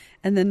bench.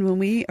 And then when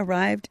we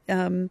arrived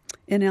in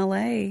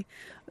LA,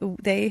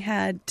 they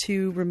had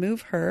to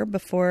remove her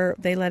before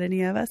they let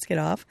any of us get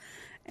off.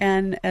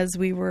 And as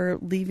we were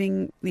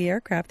leaving the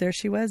aircraft, there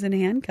she was in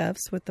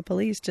handcuffs with the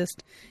police,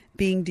 just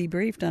being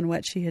debriefed on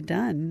what she had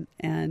done.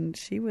 And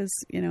she was,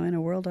 in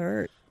a world of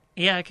hurt.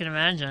 Yeah, I can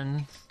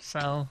imagine.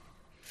 So,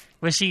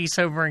 was she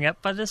sobering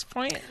up by this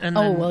point?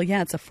 Well,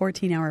 yeah, it's a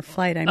 14-hour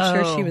flight. I'm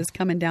sure she was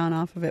coming down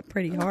off of it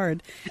pretty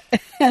hard.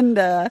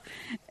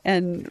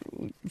 And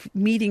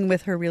meeting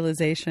with her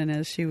realization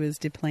as she was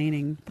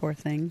deplaning, poor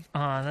thing.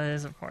 Oh, that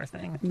is a poor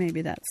thing.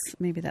 Maybe that's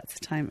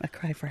a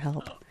cry for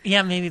help.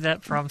 Yeah, maybe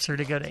that prompts her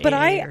to go to AA but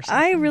or something.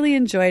 I really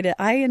enjoyed it.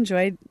 I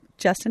enjoyed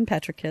Justin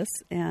Petrikas,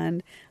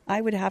 and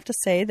I would have to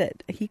say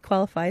that he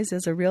qualifies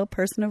as a real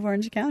person of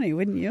Orange County,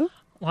 wouldn't you?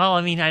 Well,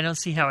 I don't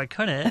see how I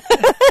couldn't.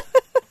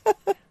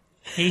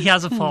 He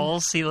has a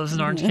pulse. He lives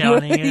in Orange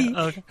County.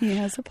 He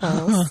has a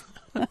pulse.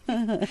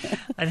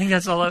 I think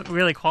that's all that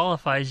really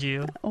qualifies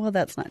you. Well,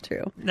 that's not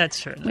true. That's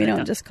true. We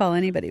don't just call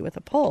anybody with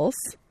a pulse.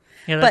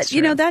 Yeah, that's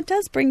true. That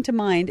does bring to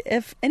mind,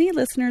 if any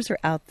listeners are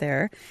out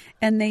there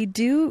and they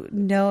do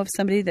know of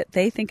somebody that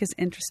they think is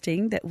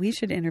interesting that we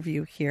should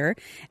interview here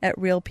at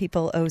Real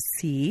People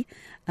OC,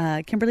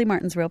 Kimberly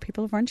Martin's Real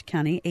People of Orange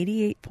County,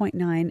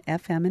 88.9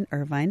 FM in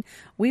Irvine.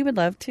 We would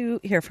love to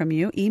hear from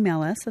you.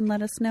 Email us and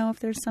let us know if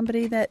there's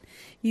somebody that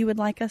you would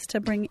like us to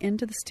bring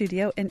into the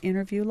studio and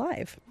interview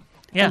live.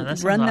 Yeah,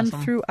 that's run awesome.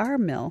 them through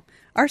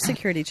our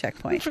security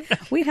checkpoint.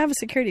 We have a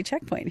security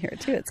checkpoint here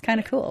too. It's kind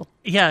of cool.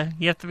 Yeah,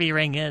 you have to be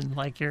rang in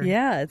like you're.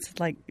 Yeah, it's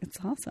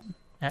awesome.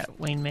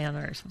 At Wayne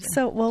Manor or something.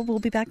 So, we'll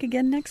be back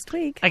again next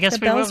week. I guess the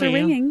bells are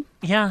ringing.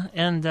 Yeah,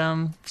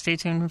 and stay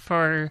tuned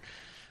for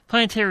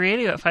Planetary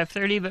Radio at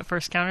 5:30. But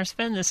first,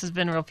 Counterspin. This has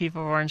been Real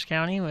People of Orange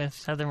County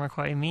with Heather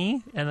McCoy,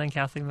 me, and then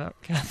Kathleen.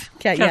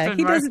 He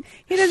doesn't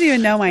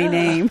even know my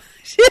name.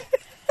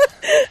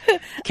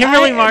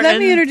 Kimberly Martin. Let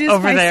me introduce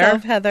over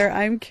myself, there. Heather.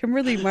 I'm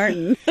Kimberly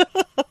Martin.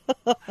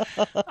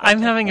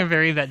 I'm having a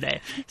very bad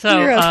day. So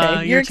you're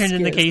okay. you're tuned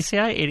in to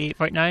KCI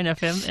 88.9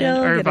 FM She'll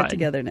in Irvine. get it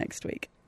together next week.